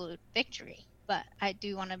absolute victory. But I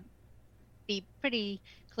do want to be pretty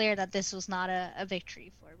clear that this was not a victory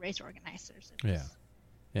for race organizers. It was,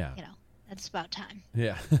 you know, it's about time.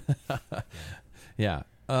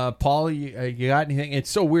 Paul, you got anything? It's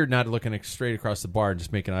so weird not looking straight across the bar and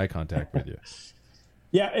just making eye contact with you.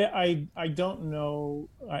 I don't know.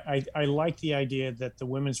 I like the idea that the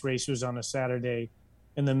women's race was on a Saturday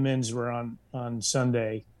and the men's were on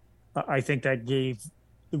Sunday. I think that gave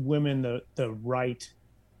the women the right,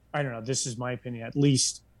 I don't know, this is my opinion, at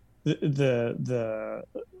least the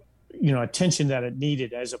attention that it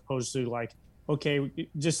needed, as opposed to like, okay,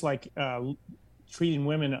 just like treating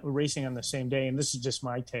women racing on the same day. And this is just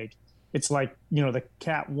my take. It's like, the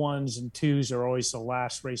Cat 1s and 2s are always the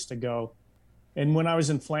last race to go. And when I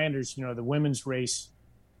was in Flanders, the women's race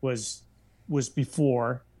was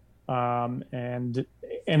before, and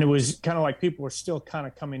it was kind of like people were still kind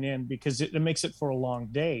of coming in, because it makes it for a long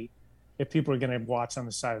day if people are going to watch on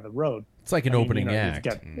the side of the road. It's like an opening act.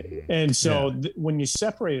 And so when you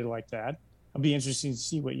separate it like that, it'll be interesting to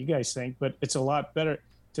see what you guys think. But it's a lot better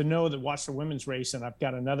to know that watch the women's race, and I've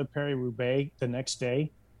got another Paris-Roubaix the next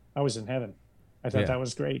day. I was in heaven. I thought that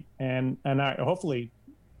was great. And I hopefully,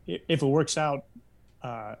 if it works out,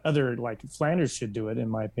 other like Flanders should do it, in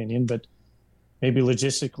my opinion. But maybe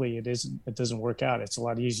logistically it doesn't work out. It's a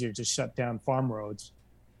lot easier to shut down farm roads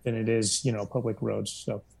than it is, public roads.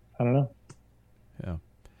 So I don't know. Yeah.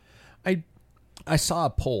 I saw a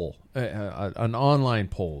poll, an online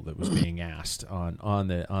poll that was being asked on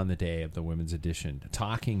the day of the women's edition,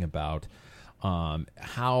 talking about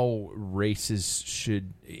how races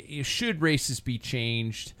should races be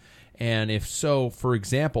changed, and if so, for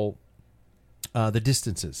example, the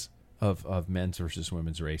distances of men's versus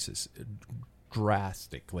women's races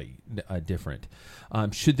drastically different.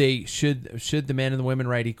 Should the men and the women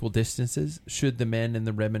ride equal distances? Should the men and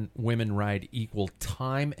the women ride equal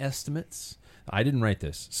time estimates? I didn't write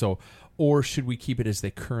this, or should we keep it as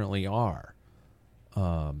they currently are?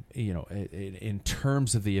 In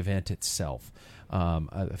terms of the event itself,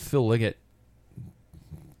 Phil Liggett.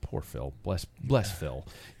 Poor Phil, bless Phil.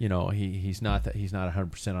 He's not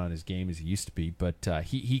 100% on his game as he used to be, but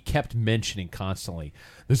he kept mentioning constantly,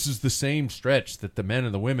 this is the same stretch that the men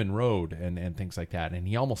and the women rode, and things like that. And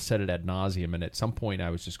he almost said it ad nauseum. And at some point, I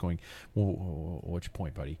was just going, "What's your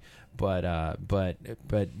point, buddy?" But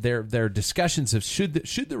there are discussions of should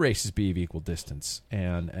the races be of equal distance.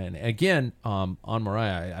 And again, on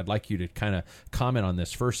Mariah, I'd like you to kind of comment on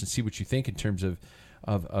this first and see what you think in terms of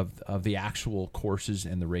the actual courses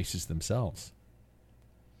and the races themselves.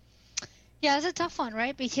 Yeah, it's a tough one,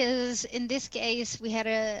 right? Because in this case, we had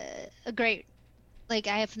a great, I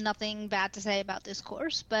have nothing bad to say about this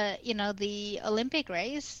course, but the Olympic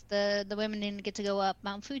race, the women didn't get to go up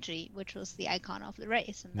Mount Fuji, which was the icon of the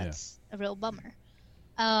race, and that's a real bummer.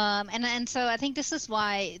 And so I think this is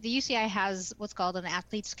why the UCI has what's called an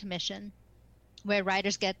athletes commission, where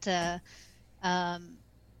riders get to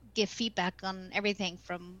give feedback on everything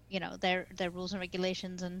from their rules and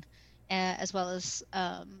regulations, and as well as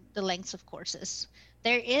the lengths of courses.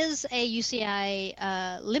 There is a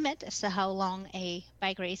UCI limit as to how long a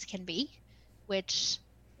bike race can be, which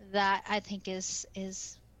that I think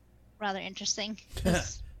is rather interesting,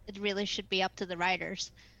 because it really should be up to the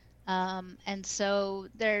riders. And so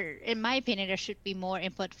there, in my opinion, there should be more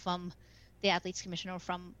input from the athletes commission or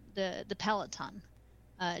from the peloton.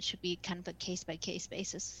 It should be kind of a case-by-case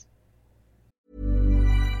basis.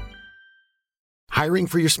 Hiring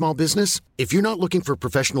for your small business? If you're not looking for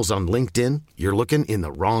professionals on LinkedIn, you're looking in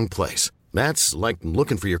the wrong place. That's like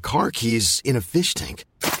looking for your car keys in a fish tank.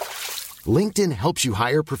 LinkedIn helps you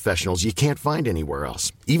hire professionals you can't find anywhere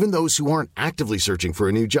else, even those who aren't actively searching for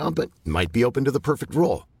a new job but might be open to the perfect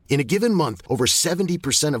role. In a given month, over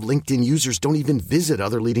 70% of LinkedIn users don't even visit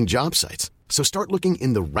other leading job sites. So start looking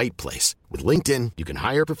in the right place. With LinkedIn, you can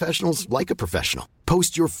hire professionals like a professional.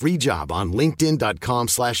 Post your free job on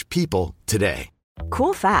linkedin.com/people today.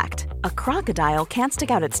 Cool fact, a crocodile can't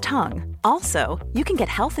stick out its tongue. Also, you can get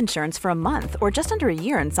health insurance for a month or just under a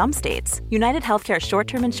year in some states. United Healthcare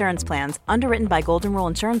short-term insurance plans, underwritten by Golden Rule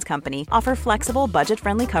Insurance Company, offer flexible,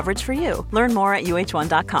 budget-friendly coverage for you. Learn more at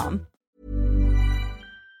uh1.com.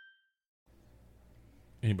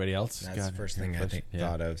 Anybody else? That's the first thing I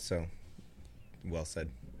thought of, so well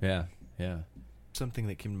said. Yeah. Something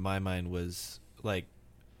that came to my mind was, like,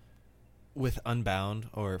 with Unbound,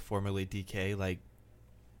 or formerly DK, like,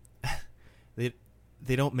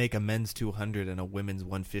 they don't make a men's 200 and a women's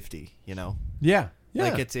 150, you know? Yeah.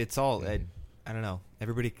 Like, it's all, I don't know.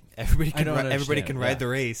 Everybody can ride the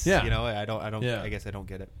race. Yeah. You know, I guess I don't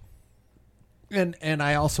get it. And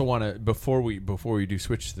I also want to, before we do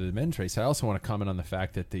switch to the men's race, I also want to comment on the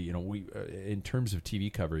fact that we in terms of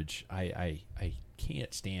TV coverage, I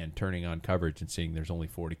can't stand turning on coverage and seeing there's only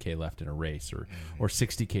 40K left in a race or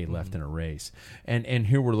 60K left in a race, and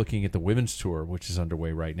here we're looking at the women's tour, which is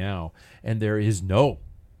underway right now, and there is no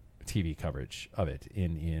TV coverage of it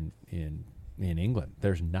in England.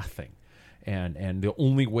 There's nothing. And the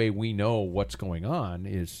only way we know what's going on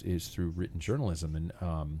is through written journalism,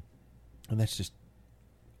 and that's just,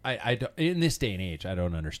 I don't, in this day and age, I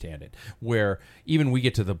don't understand it. Where even we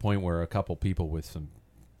get to the point where a couple people with some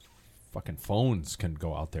fucking phones can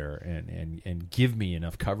go out there and give me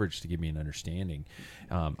enough coverage to give me an understanding.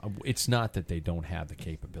 It's not that they don't have the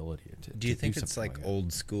capability to do you think it's like that.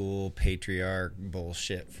 Old school patriarch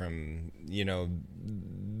bullshit from,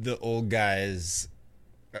 the old guys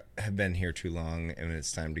have been here too long and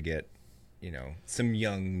it's time to get, some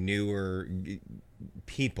young, newer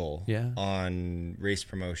people on race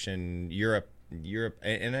promotion, Europe,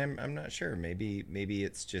 and I'm not sure. Maybe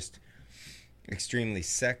it's just extremely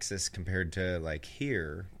sexist compared to like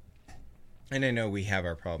here. And I know we have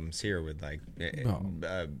our problems here with like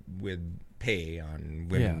with pay on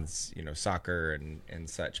women's, soccer and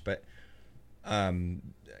such. But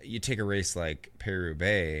you take a race like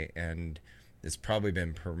Roubaix, and it's probably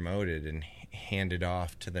been promoted and handed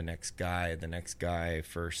off to the next guy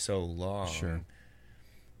for so long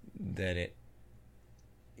that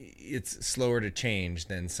it's slower to change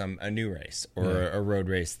than a new race or a road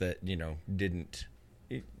race that didn't,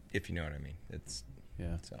 if you know what I mean. It's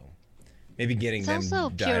so maybe getting them also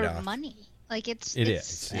died pure off. money. Like it's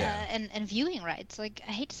and viewing rights. Like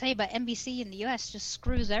I hate to say, but NBC in the US just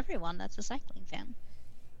screws everyone that's a cycling fan.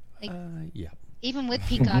 Like even with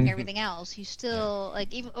Peacock and everything else, you still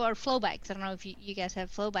or Flowbikes. I don't know if you guys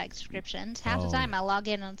have Flowbike subscriptions. Half the time I log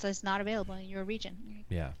in and it says not available in your region.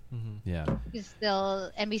 Because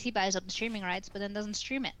still NBC buys up the streaming rights, but then doesn't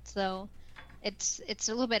stream it. So it's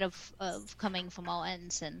a little bit of coming from all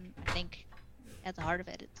ends, and I think at the heart of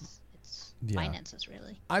it, it's finances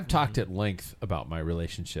really. I've talked at length about my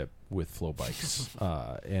relationship with Flowbikes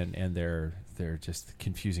and their just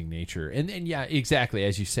confusing nature, and exactly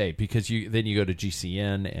as you say, because then you go to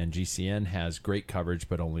GCN, and GCN has great coverage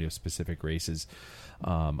but only of specific races.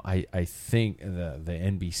 I think the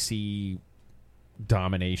NBC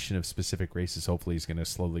domination of specific races hopefully is going to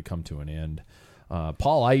slowly come to an end.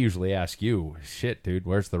 Paul, I usually ask you, shit, dude,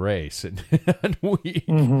 where's the race? And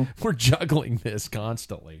we're juggling this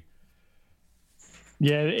constantly.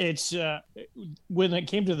 Yeah, it's when it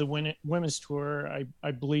came to the women's tour,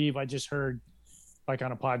 I believe I just heard, like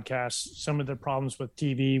on a podcast, some of the problems with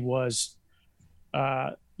TV was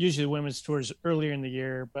usually the women's tours earlier in the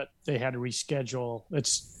year, but they had to reschedule.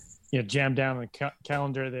 It's jammed down in the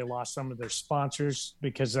calendar. They lost some of their sponsors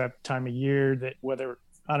because that time of year, that whether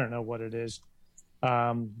I don't know what it is,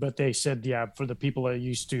 but they said for the people that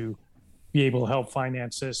used to be able to help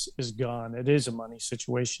finance this is gone. It is a money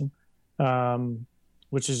situation.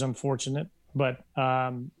 Which is unfortunate, but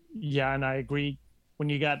and I agree. When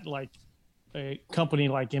you got like a company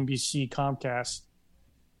like NBC, Comcast,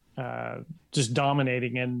 just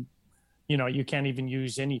dominating, and you can't even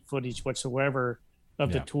use any footage whatsoever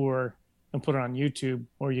of the tour and put it on YouTube,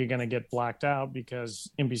 or you're going to get blacked out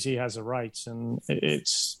because NBC has the rights, and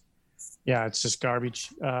it's just garbage.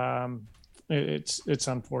 It's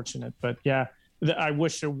unfortunate, but I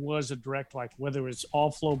wish there was a direct, like whether it's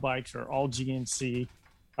all Flowbikes or all GNC.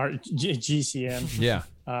 Or GCN,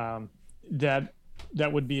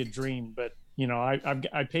 that would be a dream. But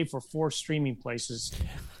I pay for 4 streaming places,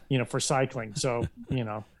 for cycling. So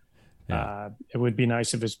It would be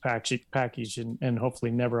nice if it's packaged and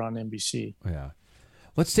hopefully never on NBC. Yeah.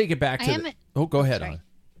 Let's take it back to go ahead.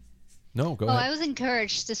 No, go ahead. I was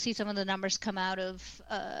encouraged to see some of the numbers come out of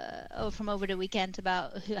from over the weekend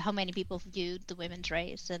about how many people viewed the women's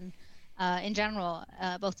race. And in general,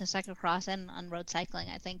 both in cyclocross and on road cycling,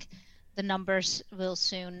 I think the numbers will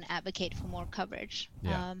soon advocate for more coverage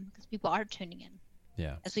because people are tuning in.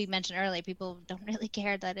 Yeah. As we mentioned earlier, people don't really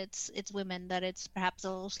care that it's women, that it's perhaps a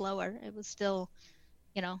little slower. It was still,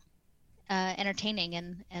 entertaining,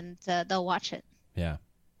 and they'll watch it. Yeah.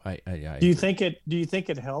 Do you think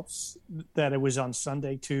it helps that it was on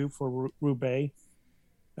Sunday too for Roubaix,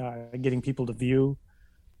 getting people to view?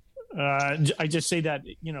 I just say that,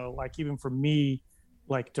 like even for me,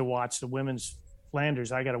 like to watch the women's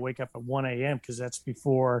Flanders, I got to wake up at 1 a.m. because that's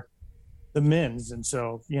before the men's, and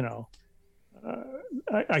so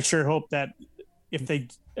I sure hope that if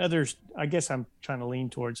others, I guess I'm trying to lean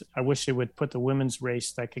towards, I wish they would put the women's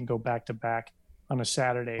race that can go back to back on a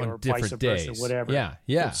Saturday on or vice versa, days. whatever.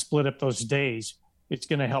 Yeah. But split up those days. It's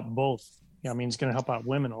going to help both. I mean, it's going to help out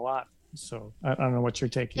women a lot. So I don't know what your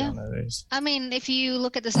take on that is. I mean, if you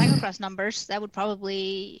look at the cyclocross numbers, that would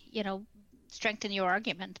probably, strengthen your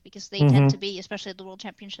argument because they tend to be, especially at the World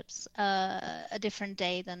Championships, a different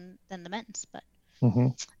day than the men's. But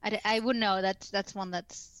I wouldn't know. That's one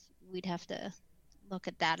we'd have to look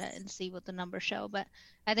at data and see what the numbers show. But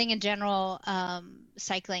I think in general,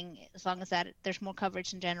 cycling, as long as there's more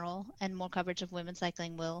coverage in general and more coverage of women's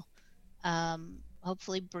cycling will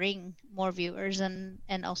hopefully bring more viewers and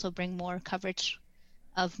also bring more coverage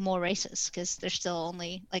of more races, because there's still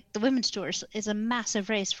only, like, the women's tour is a massive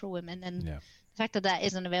race for women, and the fact that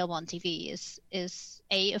isn't available on TV is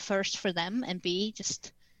a first for them, and B,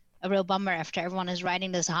 just a real bummer after everyone is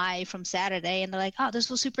riding this high from Saturday and they're like, oh, this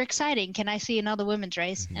was super exciting, can I see another women's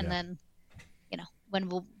race? And then when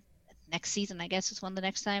we'll next season, I guess, is when the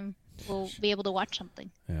next time we'll be able to watch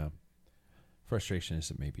something. Frustration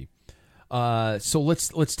is it maybe. So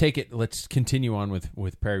let's take it. Let's continue on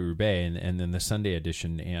with Paris-Roubaix and then the Sunday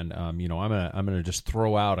edition. And I'm gonna just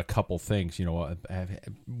throw out a couple things.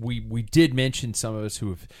 We did mention some of us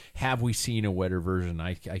who have we seen a wetter version.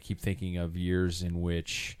 I keep thinking of years in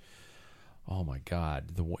which, oh my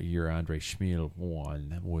God, the year Andre Schmid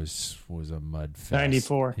won was a mud fest.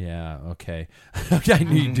 94. Yeah. Okay. I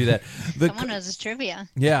knew you'd do that. Someone knows his trivia.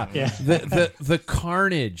 Yeah. The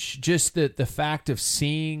carnage, just the fact of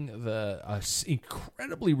seeing the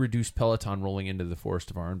incredibly reduced peloton rolling into the Forest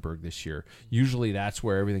of Arnberg this year. Usually that's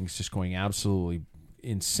where everything's just going absolutely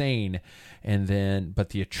insane, but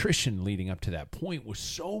the attrition leading up to that point was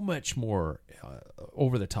so much more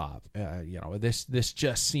over the top. This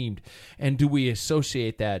just seemed, and do we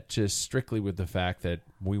associate that just strictly with the fact that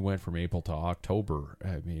we went from April to October?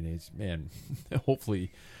 I mean,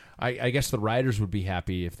 hopefully, I guess the riders would be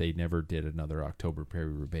happy if they never did another October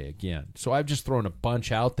Paris-Roubaix again. So I've just thrown a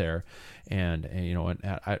bunch out there, and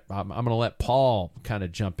I'm going to let Paul kind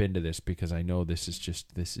of jump into this because I know this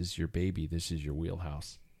is your baby, this is your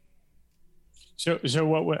wheelhouse. So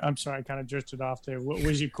what? I'm sorry, I kind of drifted off there. What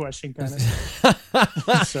was your question, kind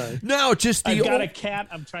of? Sorry. No, just I've got a cat.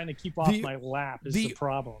 I'm trying to keep off my lap. Is the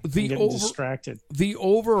problem? I'm getting distracted. The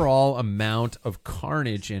overall amount of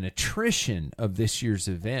carnage and attrition of this year's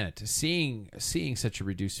event, seeing such a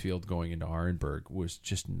reduced field going into Arenberg was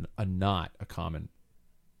just not a common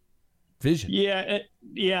vision. Yeah,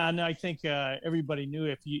 and I think everybody knew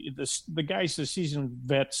if the guys, the seasoned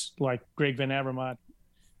vets like Greg Van Avermaet.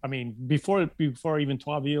 I mean, before even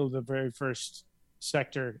Toisville, the very first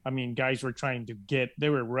sector, I mean, guys were they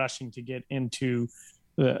were rushing to get into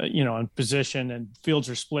in position, and fields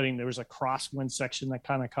are splitting. There was a crosswind section that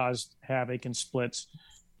kind of caused havoc and splits.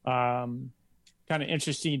 Kind of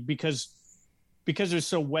interesting because it was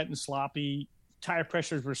so wet and sloppy, tire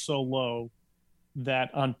pressures were so low that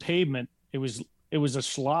on pavement, it was a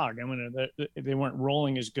slog. I mean, they weren't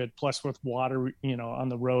rolling as good. Plus with water, on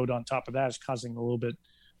the road on top of that is causing a little bit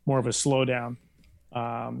more of a slowdown.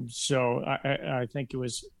 So I think it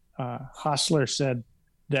was Hostler said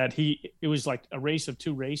that it was like a race of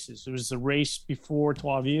two races. It was the race before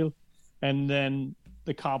Toisville and then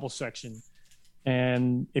the cobble section.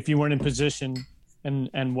 And if you weren't in position and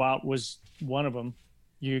Wout was one of them,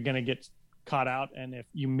 you're going to get caught out. And if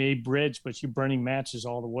you made bridge, but you're burning matches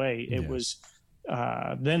all the way, it was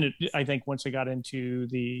I think once I got into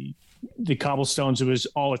the cobblestones, it was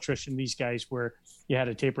all attrition. These guys where you had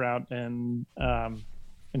to taper out and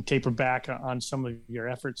taper back on some of your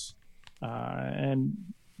efforts. And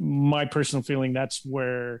my personal feeling, that's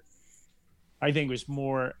where I think it was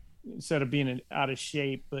more, instead of being out of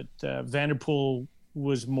shape, but Van der Poel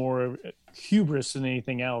was more hubris than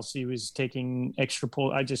anything else. He was taking extra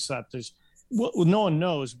pull. I just thought no one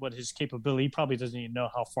knows what his capability. He probably doesn't even know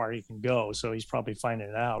how far he can go, so he's probably finding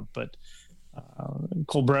it out. But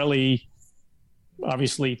Colbrelli,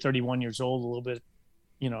 obviously 31 years old, a little bit,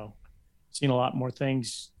 seen a lot more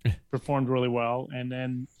things, performed really well. And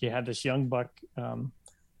then you had this young buck,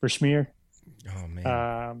 Verschmeer. Oh,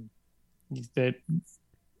 man. That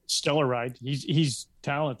stellar ride. He's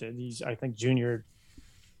talented. He's, I think, junior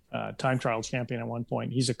time trial champion at one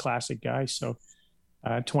point. He's a classic guy. So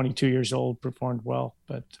 22 years old, performed well.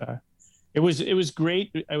 But it was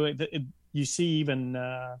great. You see even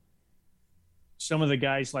some of the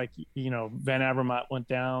guys like, Van Avermaet went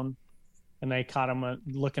down and they caught him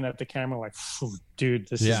looking at the camera like, dude,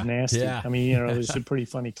 this is nasty. Yeah. I mean, it was a pretty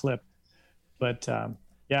funny clip. But,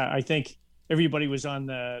 I think everybody was on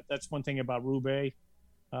that's one thing about Roubaix.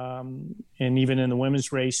 And even in the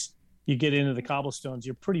women's race, you get into the cobblestones,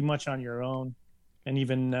 you're pretty much on your own. And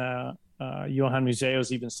even Johan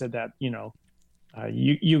Museeuws even said that,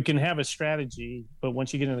 you can have a strategy, but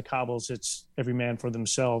once you get into the cobbles, it's every man for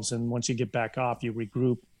themselves. And once you get back off, you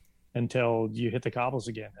regroup until you hit the cobbles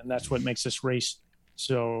again. And that's what makes this race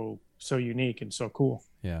so unique and so cool.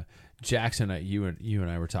 Yeah. Jackson, you and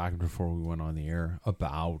I were talking before we went on the air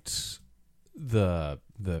about the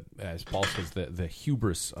as Paul says, the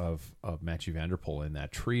hubris of Mathieu van der Poel in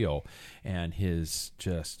that trio and his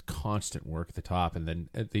just constant work at the top, and then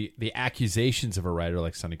the accusations of a rider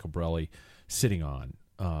like Sonny Colbrelli sitting on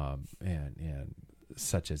and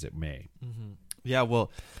such as it may. Mm-hmm. Yeah,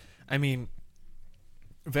 well, I mean,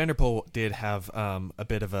 Van der Poel did have a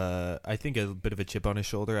bit of a chip on his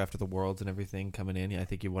shoulder after the Worlds and everything coming in. I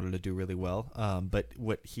think he wanted to do really well. But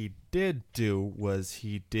what he did do was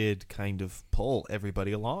he did kind of pull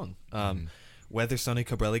everybody along. Whether Sonny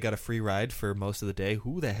Colbrelli got a free ride for most of the day,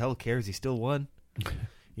 who the hell cares? He still won.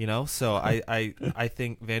 So I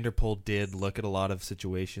think Van der Poel did look at a lot of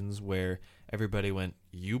situations where everybody went,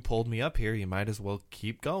 you pulled me up here, you might as well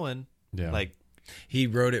keep going. Yeah. Like, he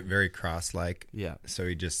rode it very cross-like. Yeah. So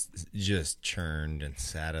he just churned and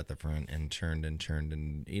sat at the front and churned and churned.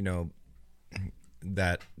 And,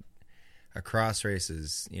 that a cross race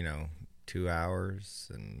is, 2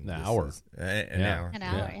 hours. And an hour. An hour. An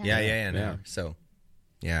hour, yeah. An hour. So,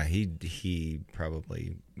 yeah, he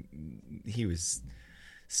probably, he was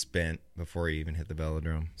spent before he even hit the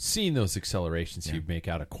velodrome. Seeing those accelerations he'd make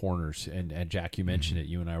out of corners, and Jack, you mentioned it.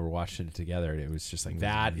 You and I were watching it together. And it was just like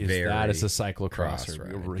that is a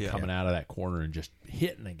cyclocrosser coming out of that corner and just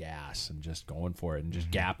hitting the gas and just going for it and just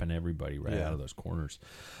gapping everybody out of those corners.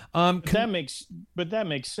 That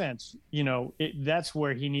makes sense. That's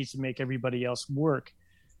where he needs to make everybody else work.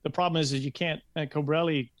 The problem is you can't.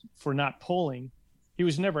 Colbrelli, for not pulling, he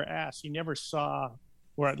was never asked. He never saw,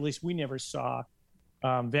 or at least we never saw,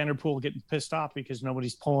 Van der Poel getting pissed off because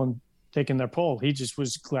nobody's taking their pull. He just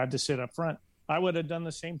was glad to sit up front. I would have done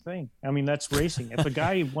the same thing. I mean, that's racing. If a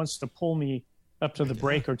guy wants to pull me up to the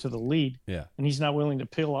break or to the lead, and he's not willing to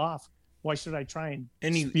peel off, why should I try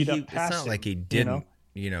and speed up past him? It's not like he didn't.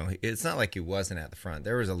 It's not like he wasn't at the front.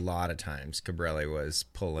 There was a lot of times Colbrelli was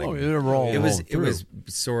pulling. Oh, it was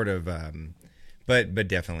sort of, but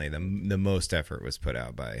definitely the most effort was put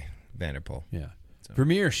out by Van der Poel. Yeah.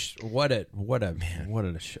 Vermeer, what a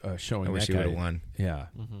showing! I wish he would have won. Yeah,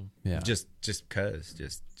 yeah. Just because,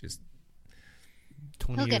 just.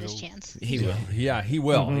 20 He'll get years his old. chance. He will. Yeah, he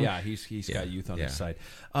will. Mm-hmm. Yeah, he's got youth on his side.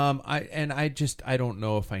 I don't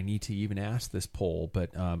know if I need to even ask this poll,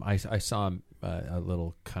 but I saw a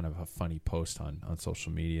little kind of a funny post on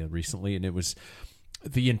social media recently, and it was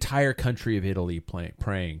the entire country of Italy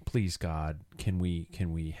praying, please God, can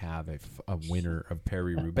we have a winner of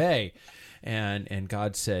Paris-Roubaix? And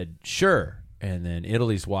God said, sure. And then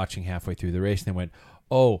Italy's watching halfway through the race, and they went,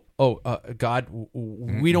 God,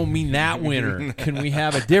 we don't mean that winner. Can we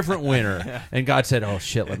have a different winner? And God said, oh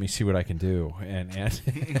shit, let me see what I can do.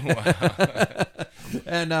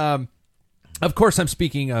 And of course, I'm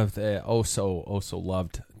speaking of the so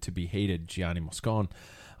loved to be hated Gianni Moscon.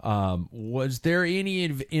 Was there any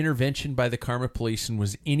intervention by the Karma Police, and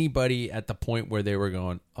was anybody at the point where they were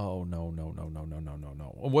going, oh, no.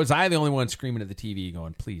 Was I the only one screaming at the TV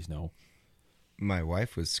going, please, no? My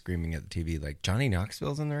wife was screaming at the TV like, Johnny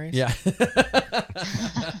Knoxville's in the race? Yeah.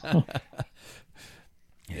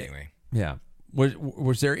 Anyway. Yeah.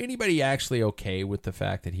 Was there anybody actually okay with the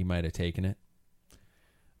fact that he might have taken it?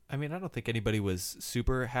 I mean, I don't think anybody was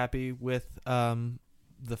super happy with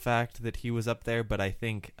the fact that he was up there, but I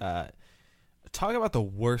think talk about the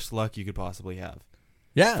worst luck you could possibly have.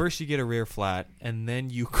 Yeah. First you get a rear flat, and then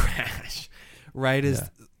you crash right as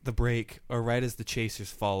the break or right as the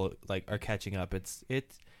chasers are catching up.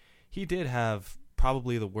 He did have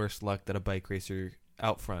probably the worst luck that a bike racer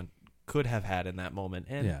out front could have had in that moment.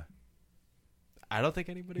 And I don't think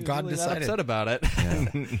anybody was really that upset about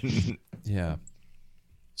it. Yeah.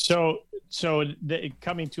 So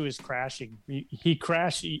coming to his crashing, he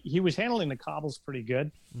crashed. He was handling the cobbles pretty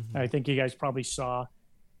good. Mm-hmm. I think you guys probably saw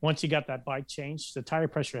once he got that bike changed, the tire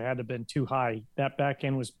pressure had to have been too high. That back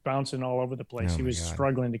end was bouncing all over the place. He was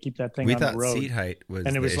struggling to keep that thing on the road. We thought seat height was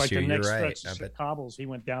and it was the like issue. the next You're stretch of cobbles. He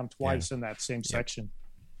went down twice in that same section.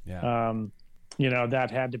 Yeah. That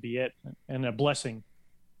had to be it, and a blessing,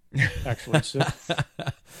 actually. So.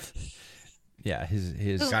 Yeah,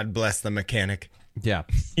 his God bless the mechanic. Yeah.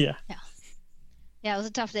 Yeah. Yeah, it was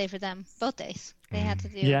a tough day for them. Both days. They had to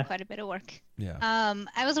do quite a bit of work. Yeah.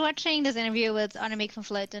 I was watching this interview with Annemiek van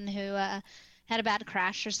Vleuten, who had a bad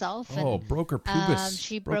crash herself. And, broke her pubis.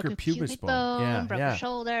 She broke her pubis bone, broke her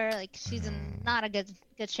shoulder. Like, she's in not a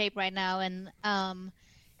good shape right now. And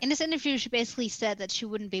in this interview, she basically said that she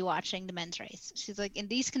wouldn't be watching the men's race. She's like, in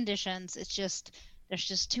these conditions, there's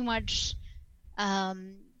just too much,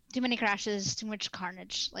 too many crashes, too much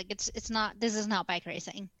carnage. Like, this is not bike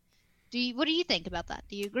racing. What do you think about that?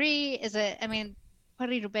 Do you agree? Is it? I mean,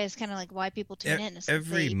 Paris-Roubaix is kind of like why people tune in.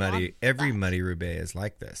 Every muddy Roubaix is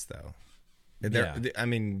like this, though. I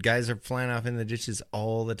mean, guys are flying off in the ditches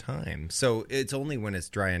all the time. So it's only when it's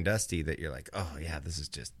dry and dusty that you're like, oh yeah, this is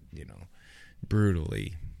just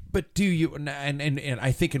brutally. But do you? And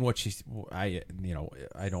I think in what I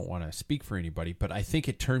don't want to speak for anybody, but I think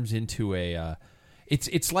it turns into a.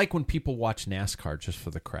 It's like when people watch NASCAR just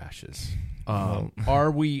for the crashes.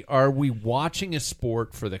 Are we watching a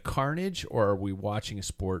sport for the carnage, or are we watching a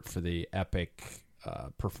sport for the epic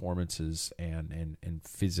performances and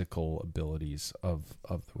physical abilities of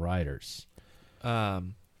the riders? Yeah,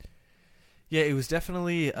 it was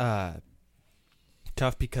definitely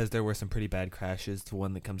tough because there were some pretty bad crashes. The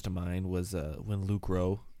one that comes to mind was when Luke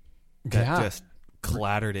Rowe got just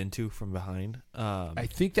clattered into from behind. I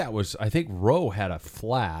think Rowe had a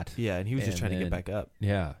flat. Yeah, and he was just trying to get back up.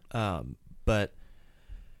 Yeah. But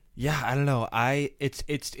yeah, I don't know.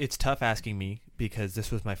 It's tough asking me because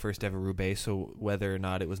this was my first ever Roubaix, so whether or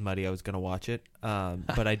not it was muddy, I was going to watch it.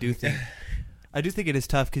 But I do think it is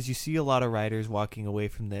tough because you see a lot of riders walking away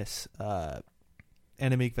from this.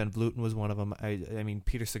 Annemiek van Vleuten was one of them. I mean,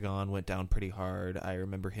 Peter Sagan went down pretty hard. I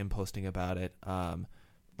remember him posting about it.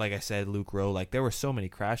 Like I said, Luke Rowe, like there were so many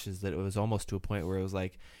crashes that it was almost to a point where it was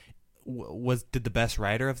like, did the best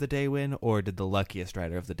rider of the day win, or did the luckiest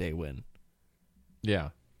rider of the day win? Yeah.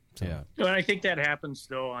 So. Yeah. And I think that happens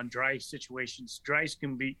though on dry situations. Dries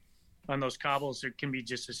can be on those cobbles. It can be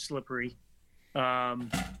just as slippery,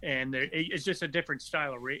 and it's just a different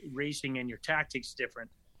style of racing, and your tactics different.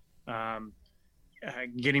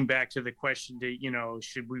 Getting back to the question,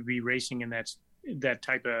 should we be racing in that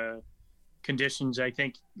type of conditions? I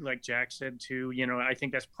think, like Jack said too, I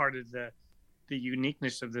think that's part of the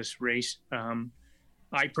uniqueness of this race.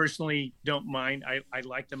 I personally don't mind. I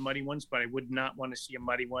like the muddy ones, but I would not want to see a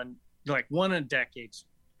muddy one. Like one in a decade's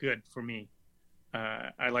good for me.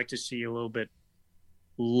 I like to see a little bit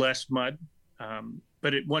less mud,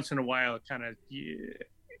 but once in a while, it kind of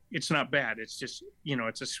it's not bad. It's just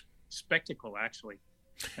it's a spectacle actually.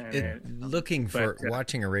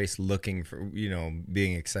 Watching a race, looking for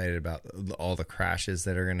being excited about all the crashes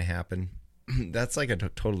that are going to happen. That's like a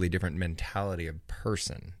totally different mentality of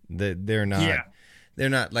person. They're not. Yeah. They're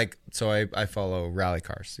not like, so I follow rally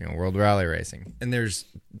cars, World Rally Racing, and there's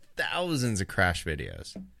thousands of crash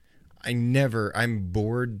videos. I'm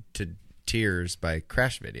bored to tears by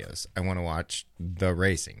crash videos. I want to watch the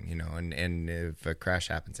racing, and if a crash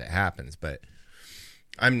happens, it happens. But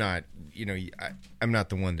I'm not, I'm not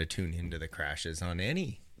the one to tune into the crashes on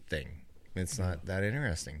anything. It's not that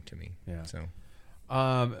interesting to me. Yeah. So.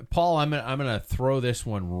 Paul, I'm gonna throw this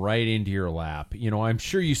one right into your lap. I'm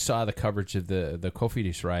sure you saw the coverage of the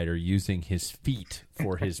Cofidis rider using his feet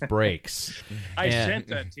for his brakes. I sent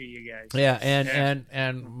that to you guys. Yeah,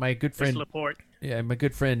 and my good friend Laporte. Yeah, my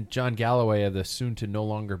good friend John Galloway of the soon to no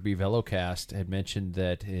longer be Velocast had mentioned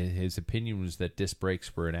that his opinion was that disc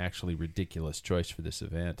brakes were an actually ridiculous choice for this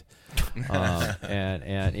event.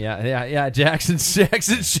 And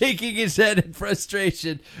Jackson's shaking his head in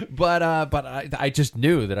frustration, but I just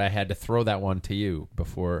knew that I had to throw that one to you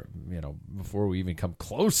before we even come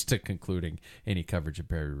close to concluding any coverage of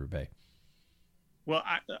Paris-Roubaix. Well,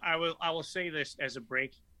 I will say this as a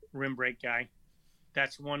rim brake guy.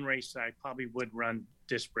 That's one race that I probably would run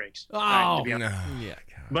disc brakes. Oh, to be no. Yeah.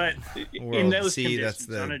 But Well, in those see, conditions, that's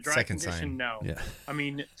the on a dry second condition, sign. no. Yeah. I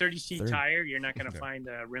mean, 30C 30. tire, you're not going to find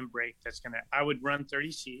a rim brake that's going to. I would run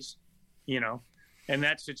 30Cs, in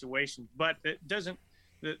that situation. But it doesn't.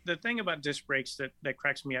 The thing about disc brakes that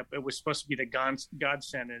cracks me up, it was supposed to be the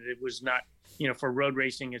godsend, and it was not. For road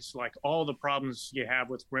racing, it's like all the problems you have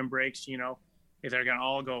with rim brakes, they're going to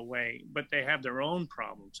all go away. But they have their own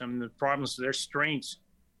problems. I mean, the problems, their strengths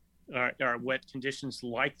are wet conditions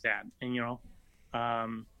like that, and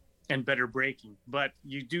better braking. But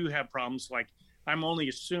you do have problems like, I'm only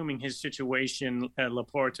assuming his situation at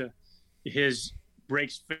Laporta, his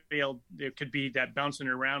brakes failed. There could be that bouncing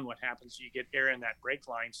around. What happens? You get air in that brake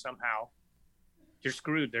line somehow. You're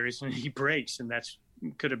screwed. There isn't any brakes, and that's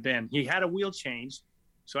could have been. He had a wheel change,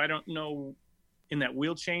 so I don't know. In that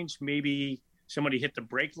wheel change, maybe somebody hit the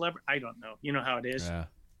brake lever. I don't know. You know how it is. Yeah.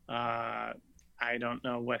 I don't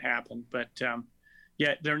know what happened, but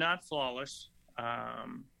they're not flawless.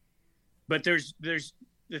 But there's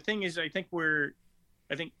the thing is, I think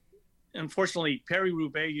unfortunately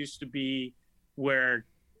Paris-Roubaix used to be where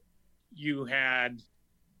you had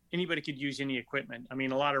anybody could use any equipment. I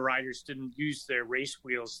mean, a lot of riders didn't use their race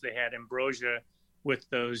wheels. They had Ambrosia with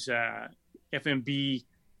those FMB,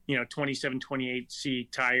 27, 28C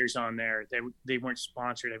tires on there. They weren't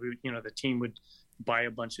sponsored. The team would buy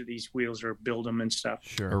a bunch of these wheels or build them and stuff.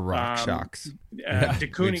 Sure. Or rock shocks. De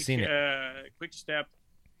We've Koenig, seen it. Quick Step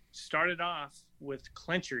started off with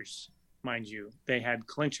clinchers, mind you. They had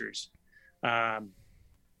clinchers.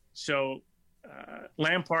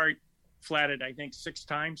 Lampard flatted, I think, 6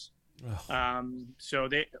 times. So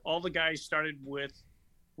all the guys started with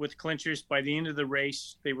clinchers. By the end of the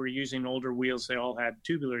race, they were using older wheels. They all had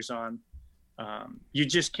tubulars on. You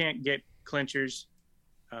just can't get clinchers,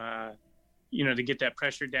 to get that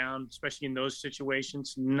pressure down, especially in those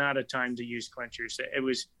situations. Not a time to use clinchers.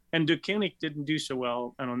 And De Koenig didn't do so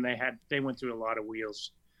well. They went through a lot of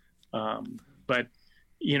wheels. But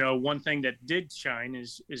one thing that did shine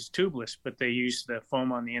is tubeless, but they used the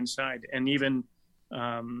foam on the inside. And even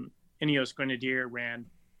Ineos Grenadier ran,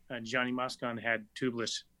 Johnny Moscon had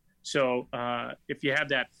tubeless. So if you have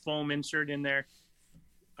that foam insert in there,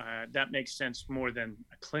 that makes sense more than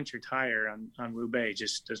a clincher tire on Roubaix.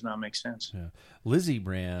 Just does not make sense. Yeah. Lizzie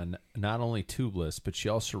ran not only tubeless, but she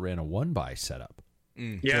also ran a 1x setup.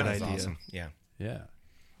 Yeah, that's idea. awesome. Yeah. Yeah.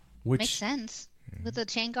 Makes sense. With a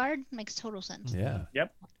chain guard, makes total sense. Yeah.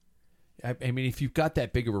 Yep. I mean, if you've got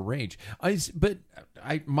that big of a range,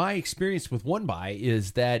 my experience with 1x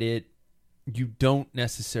is that you don't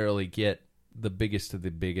necessarily get the biggest of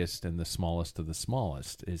the biggest and the smallest of the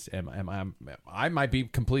smallest. I might be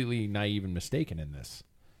completely naive and mistaken in this.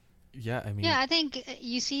 Yeah, I mean, I think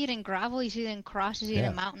you see it in gravel, you see it in cross, you see it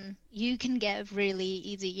in mountain. You can get really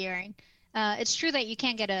easy gearing. It's true that you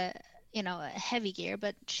can't get a heavy gear,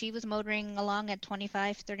 but she was motoring along at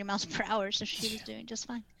 25, 30 miles per hour, so she was doing just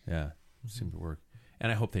fine. Yeah, it seemed to work.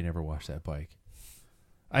 And I hope they never wash that bike.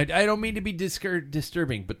 I don't mean to be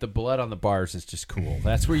disturbing, but the blood on the bars is just cool.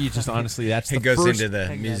 That's where you just honestly, that's the It goes first, into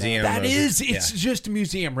the museum. It's just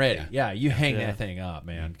museum ready. Yeah, you hang that thing up,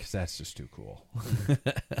 man, because that's just too cool.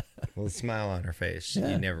 Well, the smile on her face,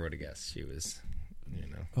 you never would have guessed she was,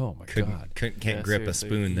 Oh my God. Can't grip a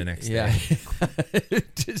spoon the next day. Yeah,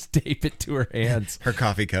 just tape it to her hands. Her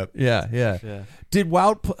coffee cup. Yeah. Did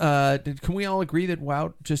Wout? Can we all agree that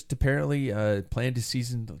Wout just apparently planned his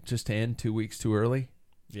season just to end 2 weeks too early?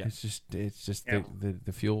 Yeah. It's just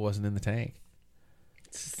the fuel wasn't in the tank.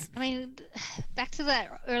 I mean, back to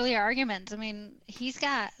that earlier argument. I mean, he's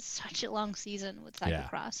got such a long season with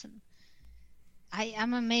cyclocross, and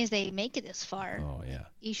I'm amazed they make it this far. Oh yeah.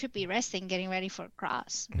 He should be resting, getting ready for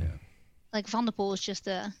cross. Yeah. Like Van der Poel is just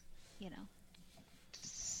a,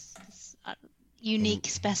 unique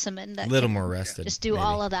specimen that little can more rested. Just do maybe.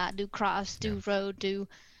 all of that, do cross, do road, do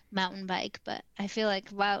mountain bike. But I feel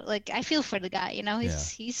like I feel for the guy.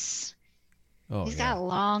 He's got a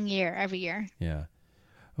long year every year. Yeah.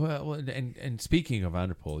 Well, and speaking of Van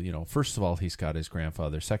der Poel, first of all, he's got his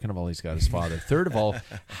grandfather. Second of all, he's got his father. Third of all,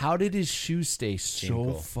 how did his shoes stay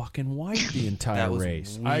so fucking white the entire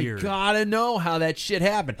race? Weird. I gotta know how that shit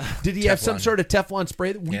happened. Did he have some sort of Teflon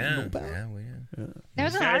spray that we didn't know about? Yeah. There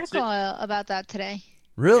was an article about that today.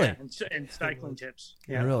 Really? Yeah, and cycling tips.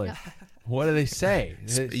 Yeah. Really? Yeah. What do they say?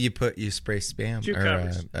 You spray spam Shoe or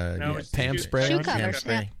covers. Pam spray. Shoe on? covers.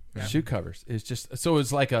 Yeah. Yeah. Shoe covers. It's just so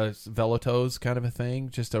it's like a Velotoes kind of a thing,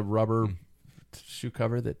 just a rubber shoe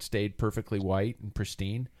cover that stayed perfectly white and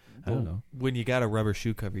pristine. I don't know. When you got a rubber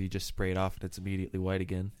shoe cover, you just spray it off and it's immediately white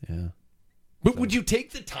again. Yeah. But would you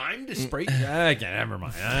take the time to spray? Never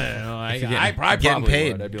mind. I don't know. I probably getting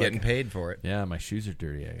paid. would. I'd be getting paid for it. Yeah, my shoes are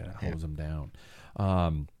dirty. I gotta hose them down.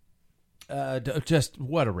 Just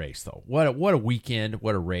what a race, though. What a weekend.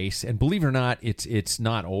 What a race. And believe it or not, it's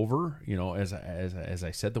not over. You know, as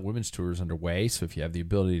I said, the women's tour is underway. So if you have the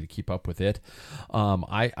ability to keep up with it, Paul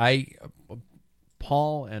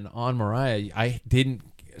and Anne Mariah, I didn't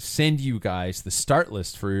send you guys the start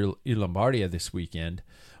list for Il Lombardia this weekend.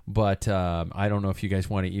 But I don't know if you guys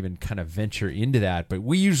want to even kind of venture into that. But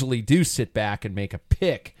we usually do sit back and make a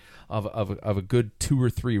pick of a good 2 or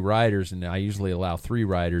 3 riders, and I usually allow 3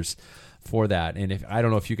 riders for that. And if I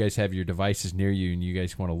don't know if you guys have your devices near you and you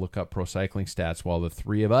guys want to look up Pro Cycling Stats, while the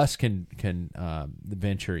 3 of us can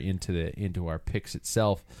venture into our picks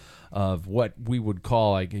itself of what we would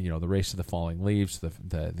call, like, you know, the race of the falling leaves,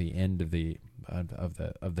 the end of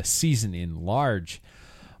the season in large.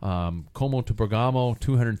 Como to Bergamo,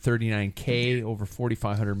 239K, over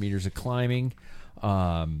 4,500 meters of climbing.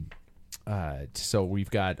 So we've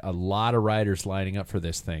got a lot of riders lining up for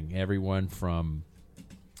this thing. Everyone from,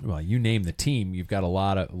 well, you name the team. You've got a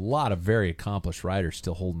lot of very accomplished riders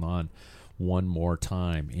still holding on one more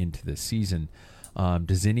time into the season.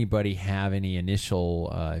 Does anybody have any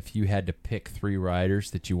initial, if you had to pick 3 riders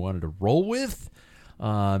that you wanted to roll with?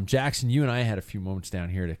 Jackson, you and I had a few moments down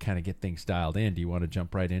here to kind of get things dialed in. Do you want to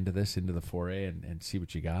jump right into the foray and see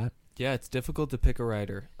what you got? Yeah, it's difficult to pick a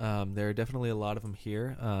rider. There are definitely a lot of them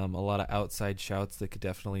here. A lot of outside shouts that could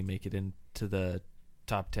definitely make it into the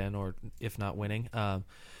top 10, or if not winning.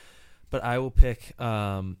 But I will pick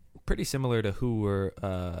pretty similar to who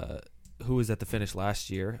was at the finish last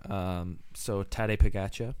year. So Tadej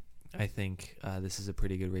Pogačar. I think this is a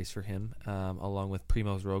pretty good race for him, along with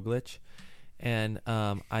Primož Roglič. And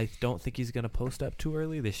I don't think he's going to post up too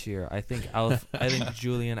early this year. I think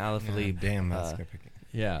Julian Alaphilippe. Damn, that's good pick.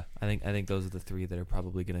 Yeah, I think those are the 3 that are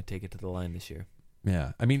probably going to take it to the line this year.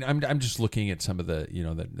 Yeah, I mean, I'm just looking at some of the, you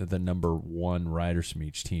know, the number 1 riders from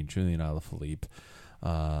each team: Julian Alaphilippe,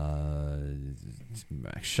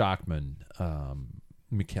 Max Schachmann,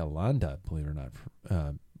 Mikel Landa, believe it or not.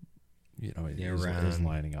 Is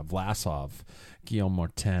lining up. Vlasov, Guillaume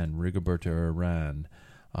Martin, Rigoberto Urán,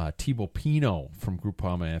 Thibaut Pinot from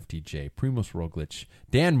Groupama FDJ, Primož Roglič,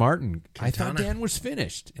 Dan Martin. Quintana. I thought Dan was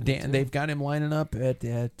finished. They've got him lining up at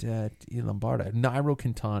Il Lombardia. Nairo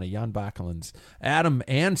Quintana, Jan Bakelins, Adam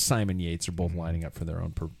and Simon Yates are both lining up for their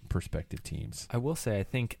own prospective teams. I will say, I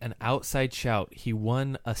think an outside shout. He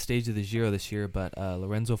won a stage of the Giro this year, but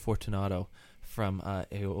Lorenzo Fortunato from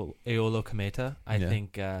Eolo Cometa, I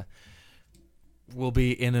think will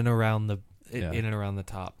be in and around the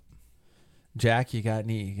top. Jack, you got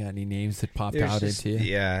any names that popped out into you?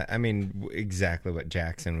 Yeah, I mean, exactly what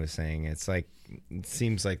Jackson was saying. It's like, it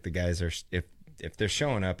seems like the guys are, if they're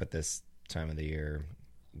showing up at this time of the year,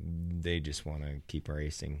 they just want to keep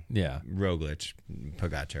racing. Yeah. Roglič,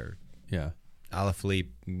 Pogačar. Yeah.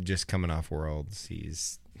 Alaphilippe just coming off Worlds.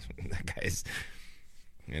 That guy's,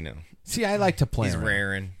 you know. See, I like to play He's around.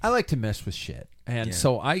 raring. I like to mess with shit. And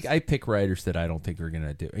so I pick riders that I don't think are going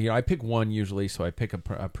to do. You know, I pick one usually, so I pick a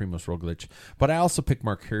Primož Roglič. But I also pick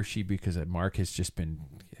Mark Hirschi because Mark has just been,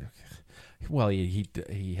 well,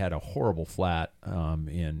 he had a horrible flat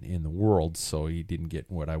in the World, so he didn't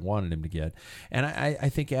get what I wanted him to get. And I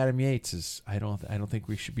think Adam Yates is. I don't think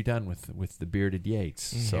we should be done with the bearded Yates.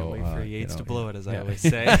 So wait for Yates to blow it, as I always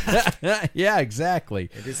say. Yeah, exactly.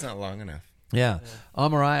 It is not long enough. Yeah.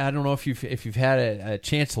 Mariah, I don't know if you've had a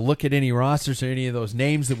chance to look at any rosters or any of those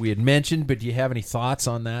names that we had mentioned, but do you have any thoughts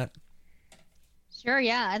on that? Sure,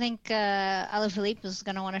 yeah. I think Alaphilippe is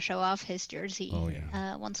going to want to show off his jersey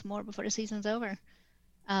once more before the season's over.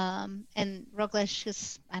 And Roglič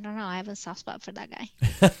is, I don't know, I have a soft spot for that guy.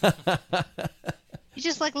 He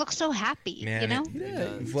just looks so happy, you know?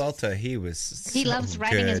 Vuelta, he loves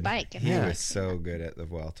riding his bike. He was so good at the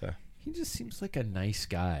Vuelta. He just seems like a nice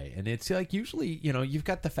guy, and it's like usually, you know, you've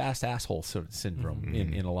got the fast asshole syndrome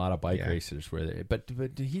in a lot of bike racers, but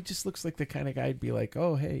he just looks like the kind of guy who'd be like,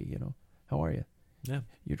 oh, hey, you know, how are you? Yeah,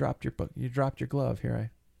 you dropped your glove. Here,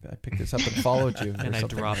 I picked this up and followed you, and I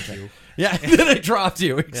dropped you. Yeah, then I dropped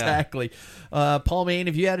you exactly. Yeah. Paul Main,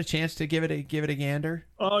 have you had a chance to give it a gander?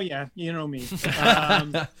 Oh yeah, you know me.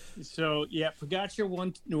 So yeah, Pogačar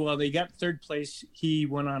won. Well, they got 3rd place. He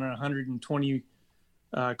went on a 120.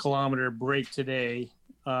 Kilometer break today,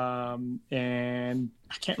 and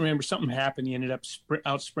I can't remember, something happened. He ended up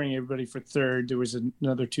outsprinting everybody for 3rd. There was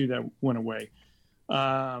another 2 that went away.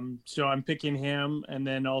 So I'm picking him, and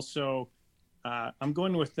then also I'm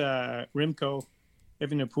going with Remco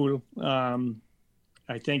Evenepoel.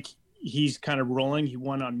 I think he's kind of rolling. He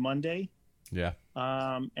won on Monday. Yeah.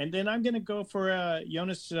 And then I'm going to go for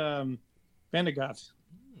Jonas Vendegaard,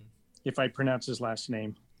 if I pronounce his last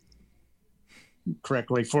name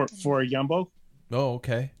correctly, for Jumbo. Oh,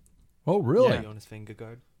 okay. Oh, really? Yeah. Jonas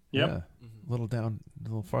Vingegaard. Yep. Yeah. A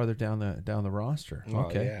little farther down the roster. Well,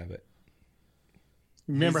 okay. Yeah, but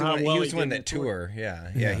remember how well he was the one did that tour.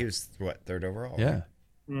 Yeah. He was third overall. Yeah.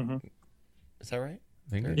 Right? Mm-hmm. Is that right?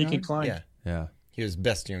 He can climb. Yeah. He was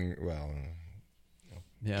best young. Well,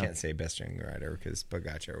 Yeah. can't say best young rider because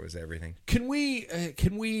Pogacar was everything. Can we?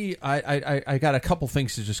 I got a couple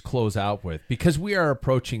things to just close out with because we are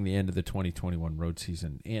approaching the end of the 2021 road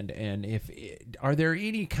season, and are there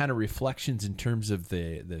any kind of reflections in terms of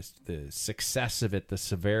the success of it, the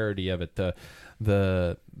severity of it,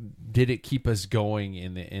 the did it keep us going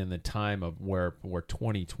in the time of where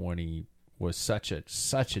 2020 was such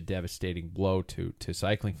a devastating blow to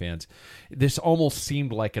cycling fans? This almost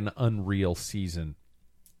seemed like an unreal season.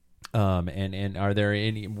 And are there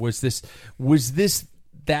any? Was this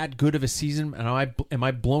that good of a season? And am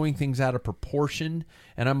I blowing things out of proportion?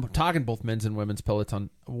 And I'm talking both men's and women's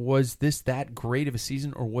peloton. Was this that great of a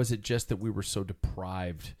season, or was it just that we were so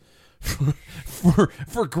deprived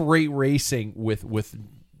for great racing with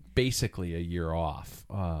basically a year off?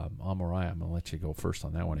 Mariah, I'm gonna let you go first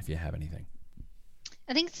on that one if you have anything.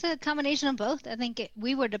 I think it's a combination of both. I think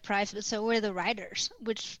we were deprived, but so were the riders,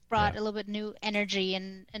 which brought a little bit new energy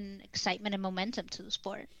and excitement and momentum to the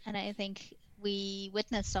sport. And I think we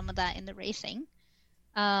witnessed some of that in the racing.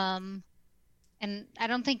 And I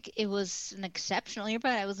don't think it was an exceptional year,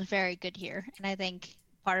 but it was a very good year. And I think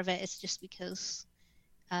part of it is just because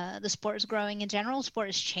the sport is growing in general, sport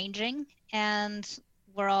is changing, and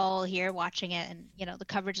we're all here watching it. And, the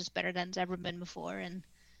coverage is better than it's ever been before. And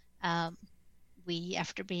we,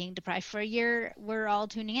 after being deprived for a year, we're all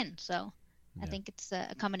tuning in. So I think it's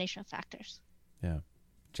a combination of factors. Yeah.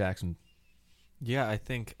 Jackson. Yeah, I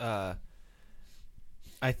think the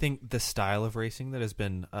style of racing that has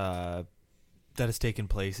been that has taken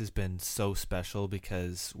place has been so special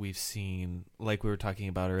because we've seen, like we were talking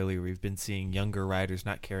about earlier, we've been seeing younger riders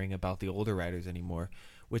not caring about the older riders anymore,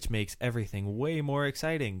 which makes everything way more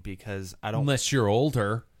exciting because unless you're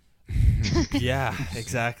older. Yeah,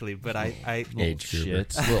 exactly. But I little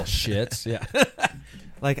shits. Yeah.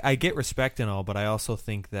 Like, I get respect and all, but I also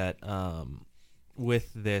think that with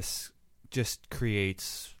this just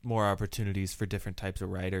creates more opportunities for different types of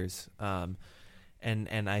riders.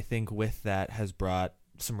 And I think with that has brought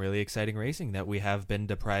some really exciting racing that we have been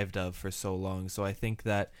deprived of for so long. So I think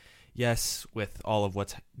that, yes, with all of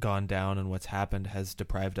what's gone down and what's happened has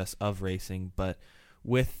deprived us of racing, but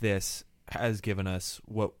with this has given us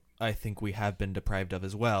what I think we have been deprived of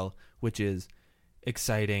as well, which is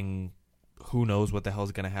exciting, who knows what the hell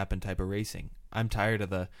is going to happen type of racing. I'm tired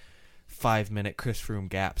of the 5-minute Chris Froome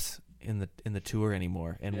gaps in the tour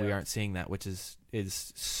anymore, and we aren't seeing that, which is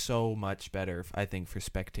so much better, I think, for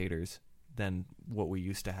spectators than what we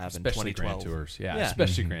used to have especially in 2012. Grand Tours.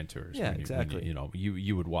 Especially Grand Tours. Yeah, exactly.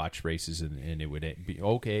 You would watch races and it would be,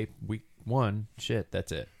 okay, week 1, shit,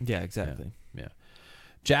 that's it. Yeah, exactly. Yeah.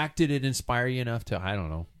 Jack, did it inspire you enough to, I don't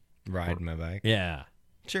know, ride my bike? Yeah.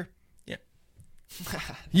 Sure. Yeah.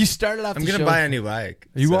 You started off I'm going to buy a new bike.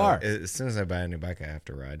 You are? As soon as I buy a new bike, I have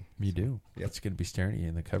to ride. You do. Yep. It's going to be staring at you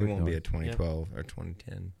in the cover. It won't be a 2012 or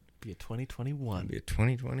 2010. Be a 2021. It'll be a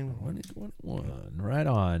 2021. 2021. Right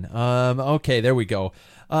on. Okay, there we go.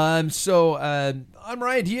 So,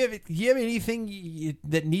 Ryan, do you have anything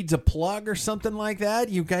that needs a plug or something like that?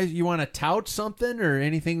 You guys, you want to tout something or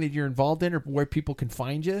anything that you're involved in or where people can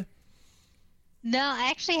find you? No, I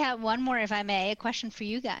actually have one more, if I may, a question for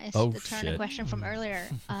you guys. Oh, to turn shit. a question from earlier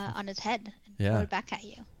on its head and Yeah. throw it back at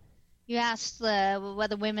you. You asked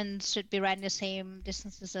whether women should be riding the same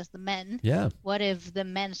distances as the men. Yeah. What if the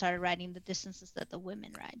men started riding the distances that the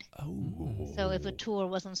women ride? Oh. So if a tour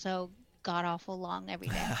wasn't so god-awful long every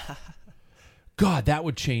day. God, that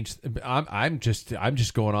would change. I'm just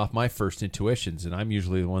going off my first intuitions, and I'm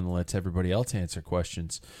usually the one that lets everybody else answer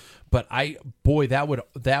questions. But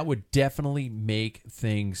that would definitely make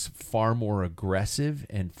things far more aggressive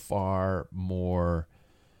and far more.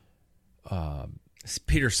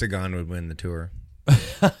 Peter Sagan would win the tour.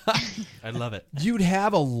 I'd love it. You'd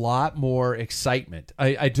have a lot more excitement.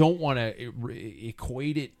 I don't want to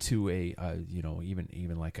equate it to a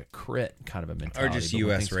even like a crit kind of a mentality, Or just but when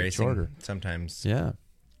U.S. things get racing shorter. sometimes. Yeah,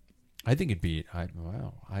 I think it'd be. I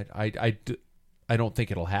don't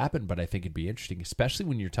think it'll happen, but I think it'd be interesting, especially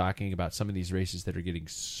when you're talking about some of these races that are getting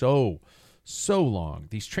so long.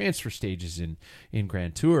 These transfer stages in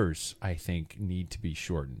Grand Tours, I think, need to be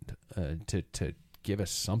shortened to give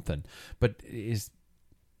us something. But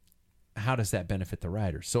how does that benefit the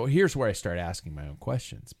riders? So here's where I start asking my own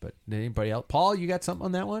questions. But anybody else? Paul, you got something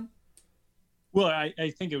on that one? Well,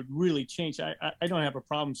 I think it would really change. I don't have a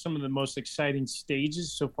problem. Some of the most exciting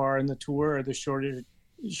stages so far in the tour are the shorter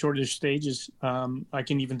stages. I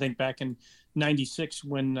can even think back in '96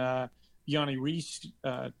 when Yanni Rees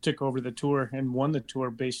took over the tour and won the tour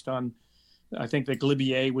based on, I think the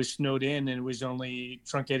Glibier was snowed in and it was only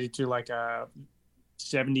truncated to like a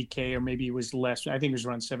 70K, or maybe it was less. I think it was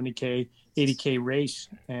around 70K, 80K race,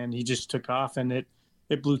 and he just took off and it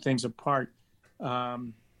blew things apart.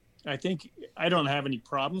 I think I don't have any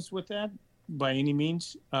problems with that by any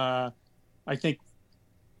means. I think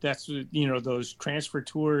that's, those transfer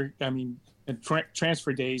tour,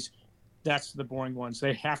 transfer days, that's the boring ones.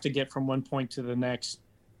 They have to get from one point to the next,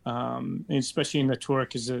 and especially in the tour,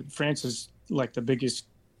 because France is like the biggest,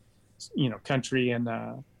 country and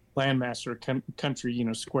landmass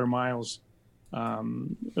country, square miles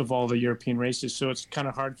of all the European races. So it's kind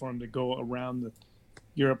of hard for them to go around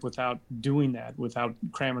Europe without doing that, without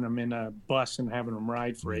cramming them in a bus and having them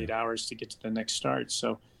ride for 8 hours to get to the next start.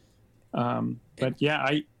 So, but yeah,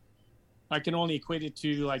 I can only equate it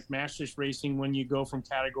to like Masters racing when you go from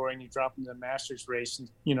category and you drop into the Masters race, and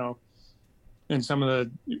and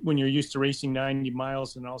when you're used to racing 90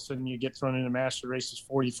 miles and all of a sudden you get thrown in a Master races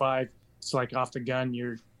 45, it's like off the gun.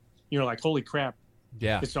 You're like, holy crap.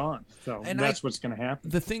 Yeah, it's on. So that's what's going to happen.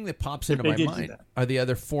 The thing that pops into my mind are the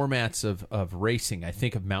other formats of racing. I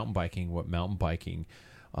think of mountain biking, what mountain biking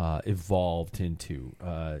evolved into,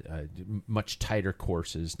 much tighter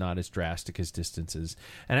courses, not as drastic as distances.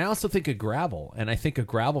 And I also think of gravel. And I think of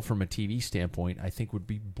gravel from a TV standpoint, I think would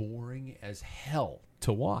be boring as hell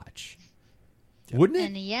to watch. Wouldn't it?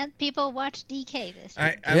 And yet people watch DK this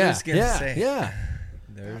year. I was going to say. Yeah.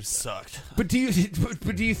 Theirs sucked. But do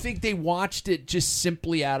you think they watched it just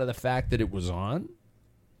simply out of the fact that it was on?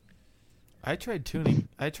 I tried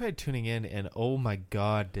tuning in, and oh my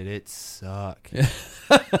god, did it suck!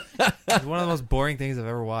 It's one of the most boring things I've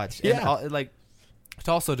ever watched. Yeah. And it's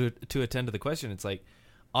also to attend to the question. It's like,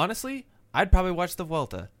 honestly, I'd probably watch the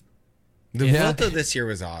Vuelta. The Vuelta this year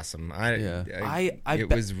was awesome. It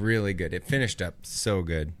was really good. It finished up so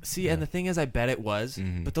good. See, and the thing is, I bet it was,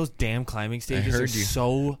 but those damn climbing stages are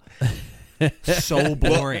so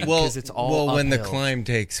boring because it's all uphill. when the climb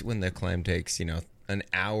takes an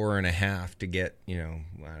hour and a half to get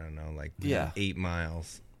 8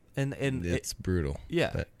 miles, and it's brutal.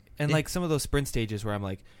 Yeah, like some of those sprint stages where I'm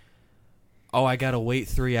like, oh, I gotta wait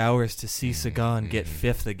 3 hours to see Sagan get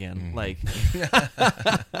fifth again. Like,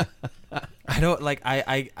 I don't like.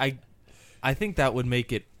 I think that would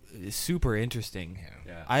make it super interesting.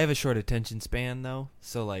 Yeah. I have a short attention span though,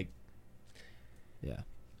 so like, yeah,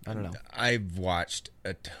 I don't know. I've watched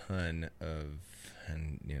a ton of,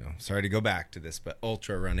 and sorry to go back to this, but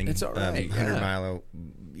ultra running. It's all right. 100 mile,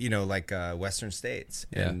 like Western States,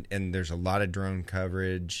 and there's a lot of drone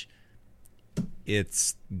coverage.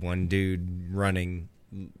 It's one dude running,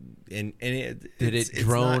 and did it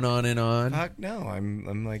drone on and on? Fuck no,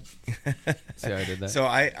 I'm like. See how I did that? So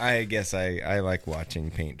I guess I like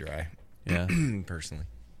watching paint dry. Yeah, personally.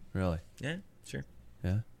 Really? Yeah, sure.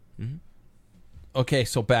 Yeah. Mm-hmm. Okay,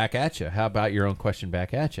 so back at you. How about your own question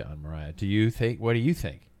back at you on Mariah? What do you think?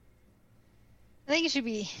 I think it should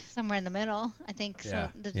be somewhere in the middle. I think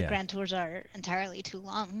the Grand Tours are entirely too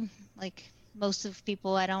long. Like most of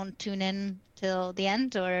people, I don't tune in till the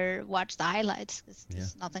end or watch the highlights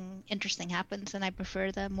because nothing interesting happens, and I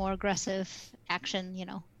prefer the more aggressive action,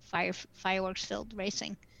 fireworks-filled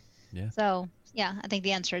racing. Yeah. So, I think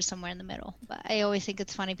the answer is somewhere in the middle. But I always think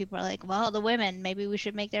it's funny. People are like, well, the women, maybe we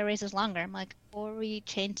should make their races longer. I'm like, or we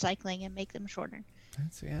change cycling and make them shorter.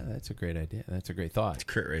 That's a great idea. That's a great thought. It's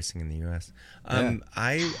crit racing in the U.S.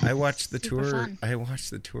 I watched the tour. Fun. I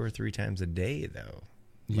watched the tour 3 times a day, though.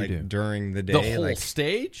 You do. During the day. The whole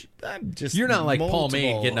stage? You're not like Paul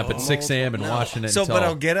Main getting up at 6 a.m. and watching it. But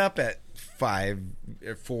I'll get up at 5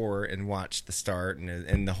 or 4 and watch the start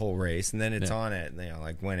and the whole race, and then it's on it,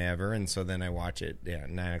 whenever. And so then I watch it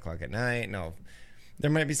 9 o'clock at night. No, there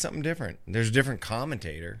might be something different. There's a different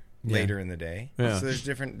commentator later in the day, so there's a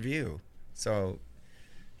different view. So,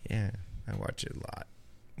 I watch it a lot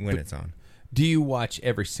when it's on. Do you watch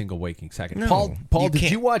every single waking second? No, Paul,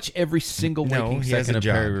 did you watch every single waking second of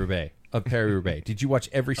Paris-Roubaix? Did you watch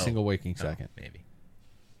every single waking second? Maybe.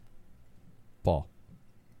 Paul.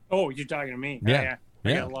 Oh, you're talking to me. Yeah.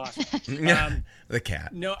 I got lost. The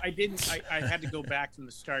cat. No, I didn't. I had to go back from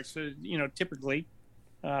the start. So, typically,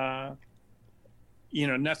 nothing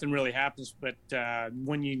really happens. But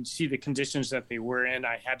when you see the conditions that they were in,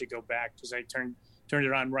 I had to go back because I turned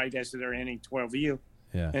it on right as they're ending 12U.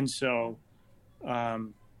 Yeah. And so,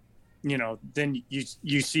 then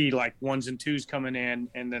you see like ones and twos coming in,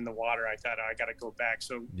 and then the water. I thought, I got to go back.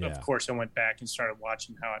 So of course I went back and started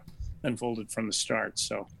watching how it unfolded from the start.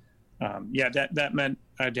 So that meant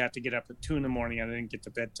I'd have to get up at 2 a.m. I didn't get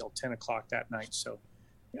to bed till 10 o'clock that night. So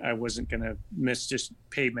I wasn't going to miss just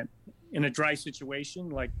pavement. In a dry situation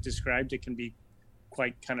like described, it can be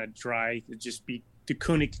quite kind of dry. It'd just be the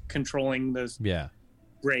Koenig controlling the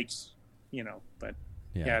brakes, but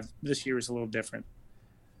this year is a little different.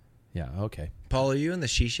 Yeah. Okay. Paul, are you in the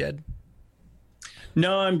she shed?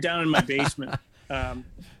 No, I'm down in my basement. In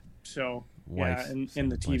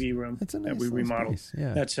the TV room that we remodeled. Space.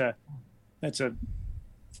 Yeah. That's a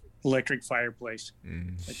electric fireplace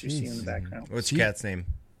that you see in the background. What's your cat's name?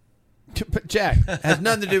 But Jack has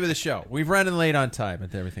nothing to do with the show. We've running late on time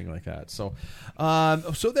and everything like that. So,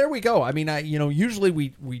 so there we go. I mean, usually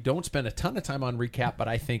we don't spend a ton of time on recap, but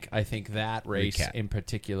I think that race in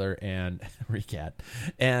particular and recap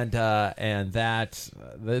and that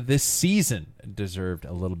this season deserved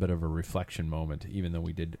a little bit of a reflection moment. Even though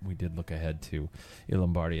we did look ahead to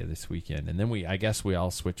Lombardia this weekend, and then I guess we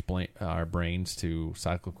all switched our brains to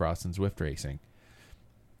cyclocross and Zwift racing.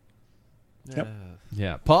 Yep.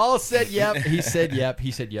 Yeah. Paul said yep. He said yep. He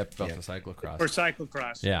said yep about the cyclocross. Or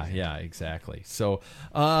cyclocross. Yeah, exactly. So,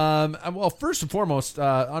 well, first and foremost,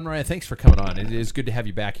 Anne-Marie, thanks for coming on. It is good to have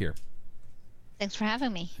you back here. Thanks for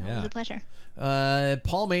having me. It was a pleasure.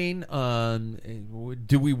 Paul Main,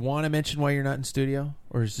 do we want to mention why you're not in studio,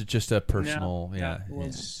 or is it just a personal? No,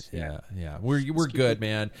 yeah. We're good,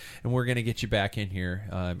 man, and we're gonna get you back in here.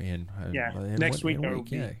 Next week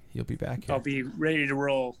you'll be back here. I'll be ready to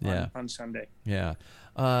roll on Sunday. Yeah.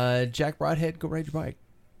 Jack Broadhead, go ride your bike.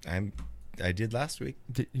 I did last week.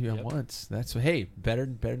 Once. That's better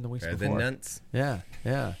than the weeks before. Better than nunts.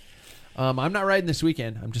 Yeah. I'm not riding this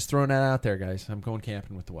weekend. I'm just throwing that out there, guys. I'm going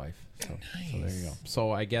camping with the wife. So there you go.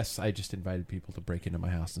 So I guess I just invited people to break into my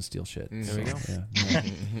house and steal shit. There we go.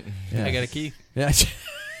 Yeah. I got a key. Yeah.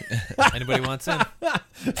 Anybody wants in?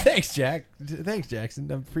 Thanks, Jack. Thanks,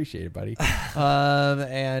 Jackson. I appreciate it, buddy.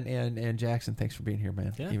 And Jackson, thanks for being here,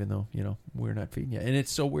 man. Yeah. Even though we're not feeding you, and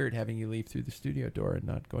it's so weird having you leave through the studio door and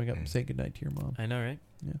not going up and saying goodnight to your mom. I know, right?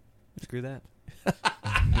 Yeah. Screw that.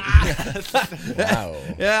 Wow.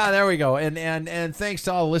 Yeah, there we go. And thanks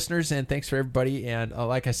to all the listeners, and thanks for everybody. And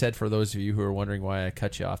like I said, for those of you who are wondering why I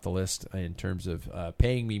cut you off the list in terms of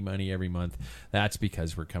paying me money every month, that's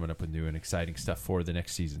because we're coming up with new and exciting stuff for the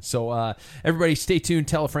next season. So everybody stay tuned,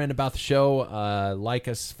 tell a friend about the show, like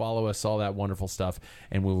us, follow us, all that wonderful stuff,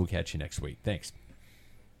 and we will catch you next week. Thanks.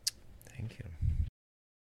 Thank you.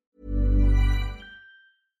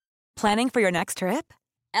 Planning for your next trip?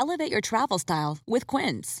 Elevate your travel style with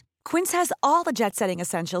Quince. Quince has all the jet-setting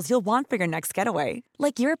essentials you'll want for your next getaway,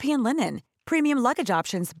 like European linen, premium luggage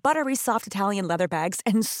options, buttery soft Italian leather bags,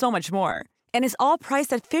 and so much more. And is all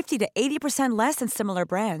priced at 50 to 80% less than similar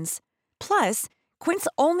brands. Plus, Quince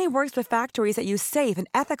only works with factories that use safe and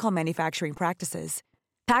ethical manufacturing practices.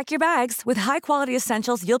 Pack your bags with high-quality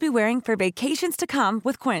essentials you'll be wearing for vacations to come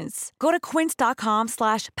with Quince. Go to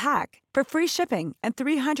quince.com/pack for free shipping and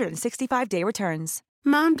 365-day returns.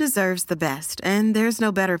 Mom deserves the best, and there's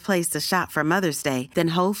no better place to shop for Mother's Day than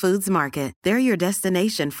Whole Foods Market. They're your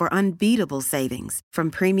destination for unbeatable savings, from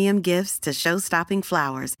premium gifts to show-stopping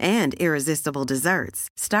flowers and irresistible desserts.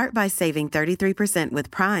 Start by saving 33% with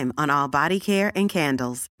Prime on all body care and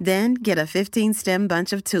candles. Then get a 15-stem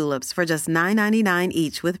bunch of tulips for just $9.99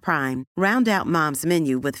 each with Prime. Round out Mom's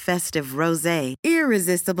menu with festive rosé,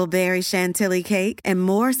 irresistible berry chantilly cake, and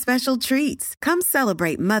more special treats. Come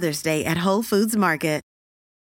celebrate Mother's Day at Whole Foods Market.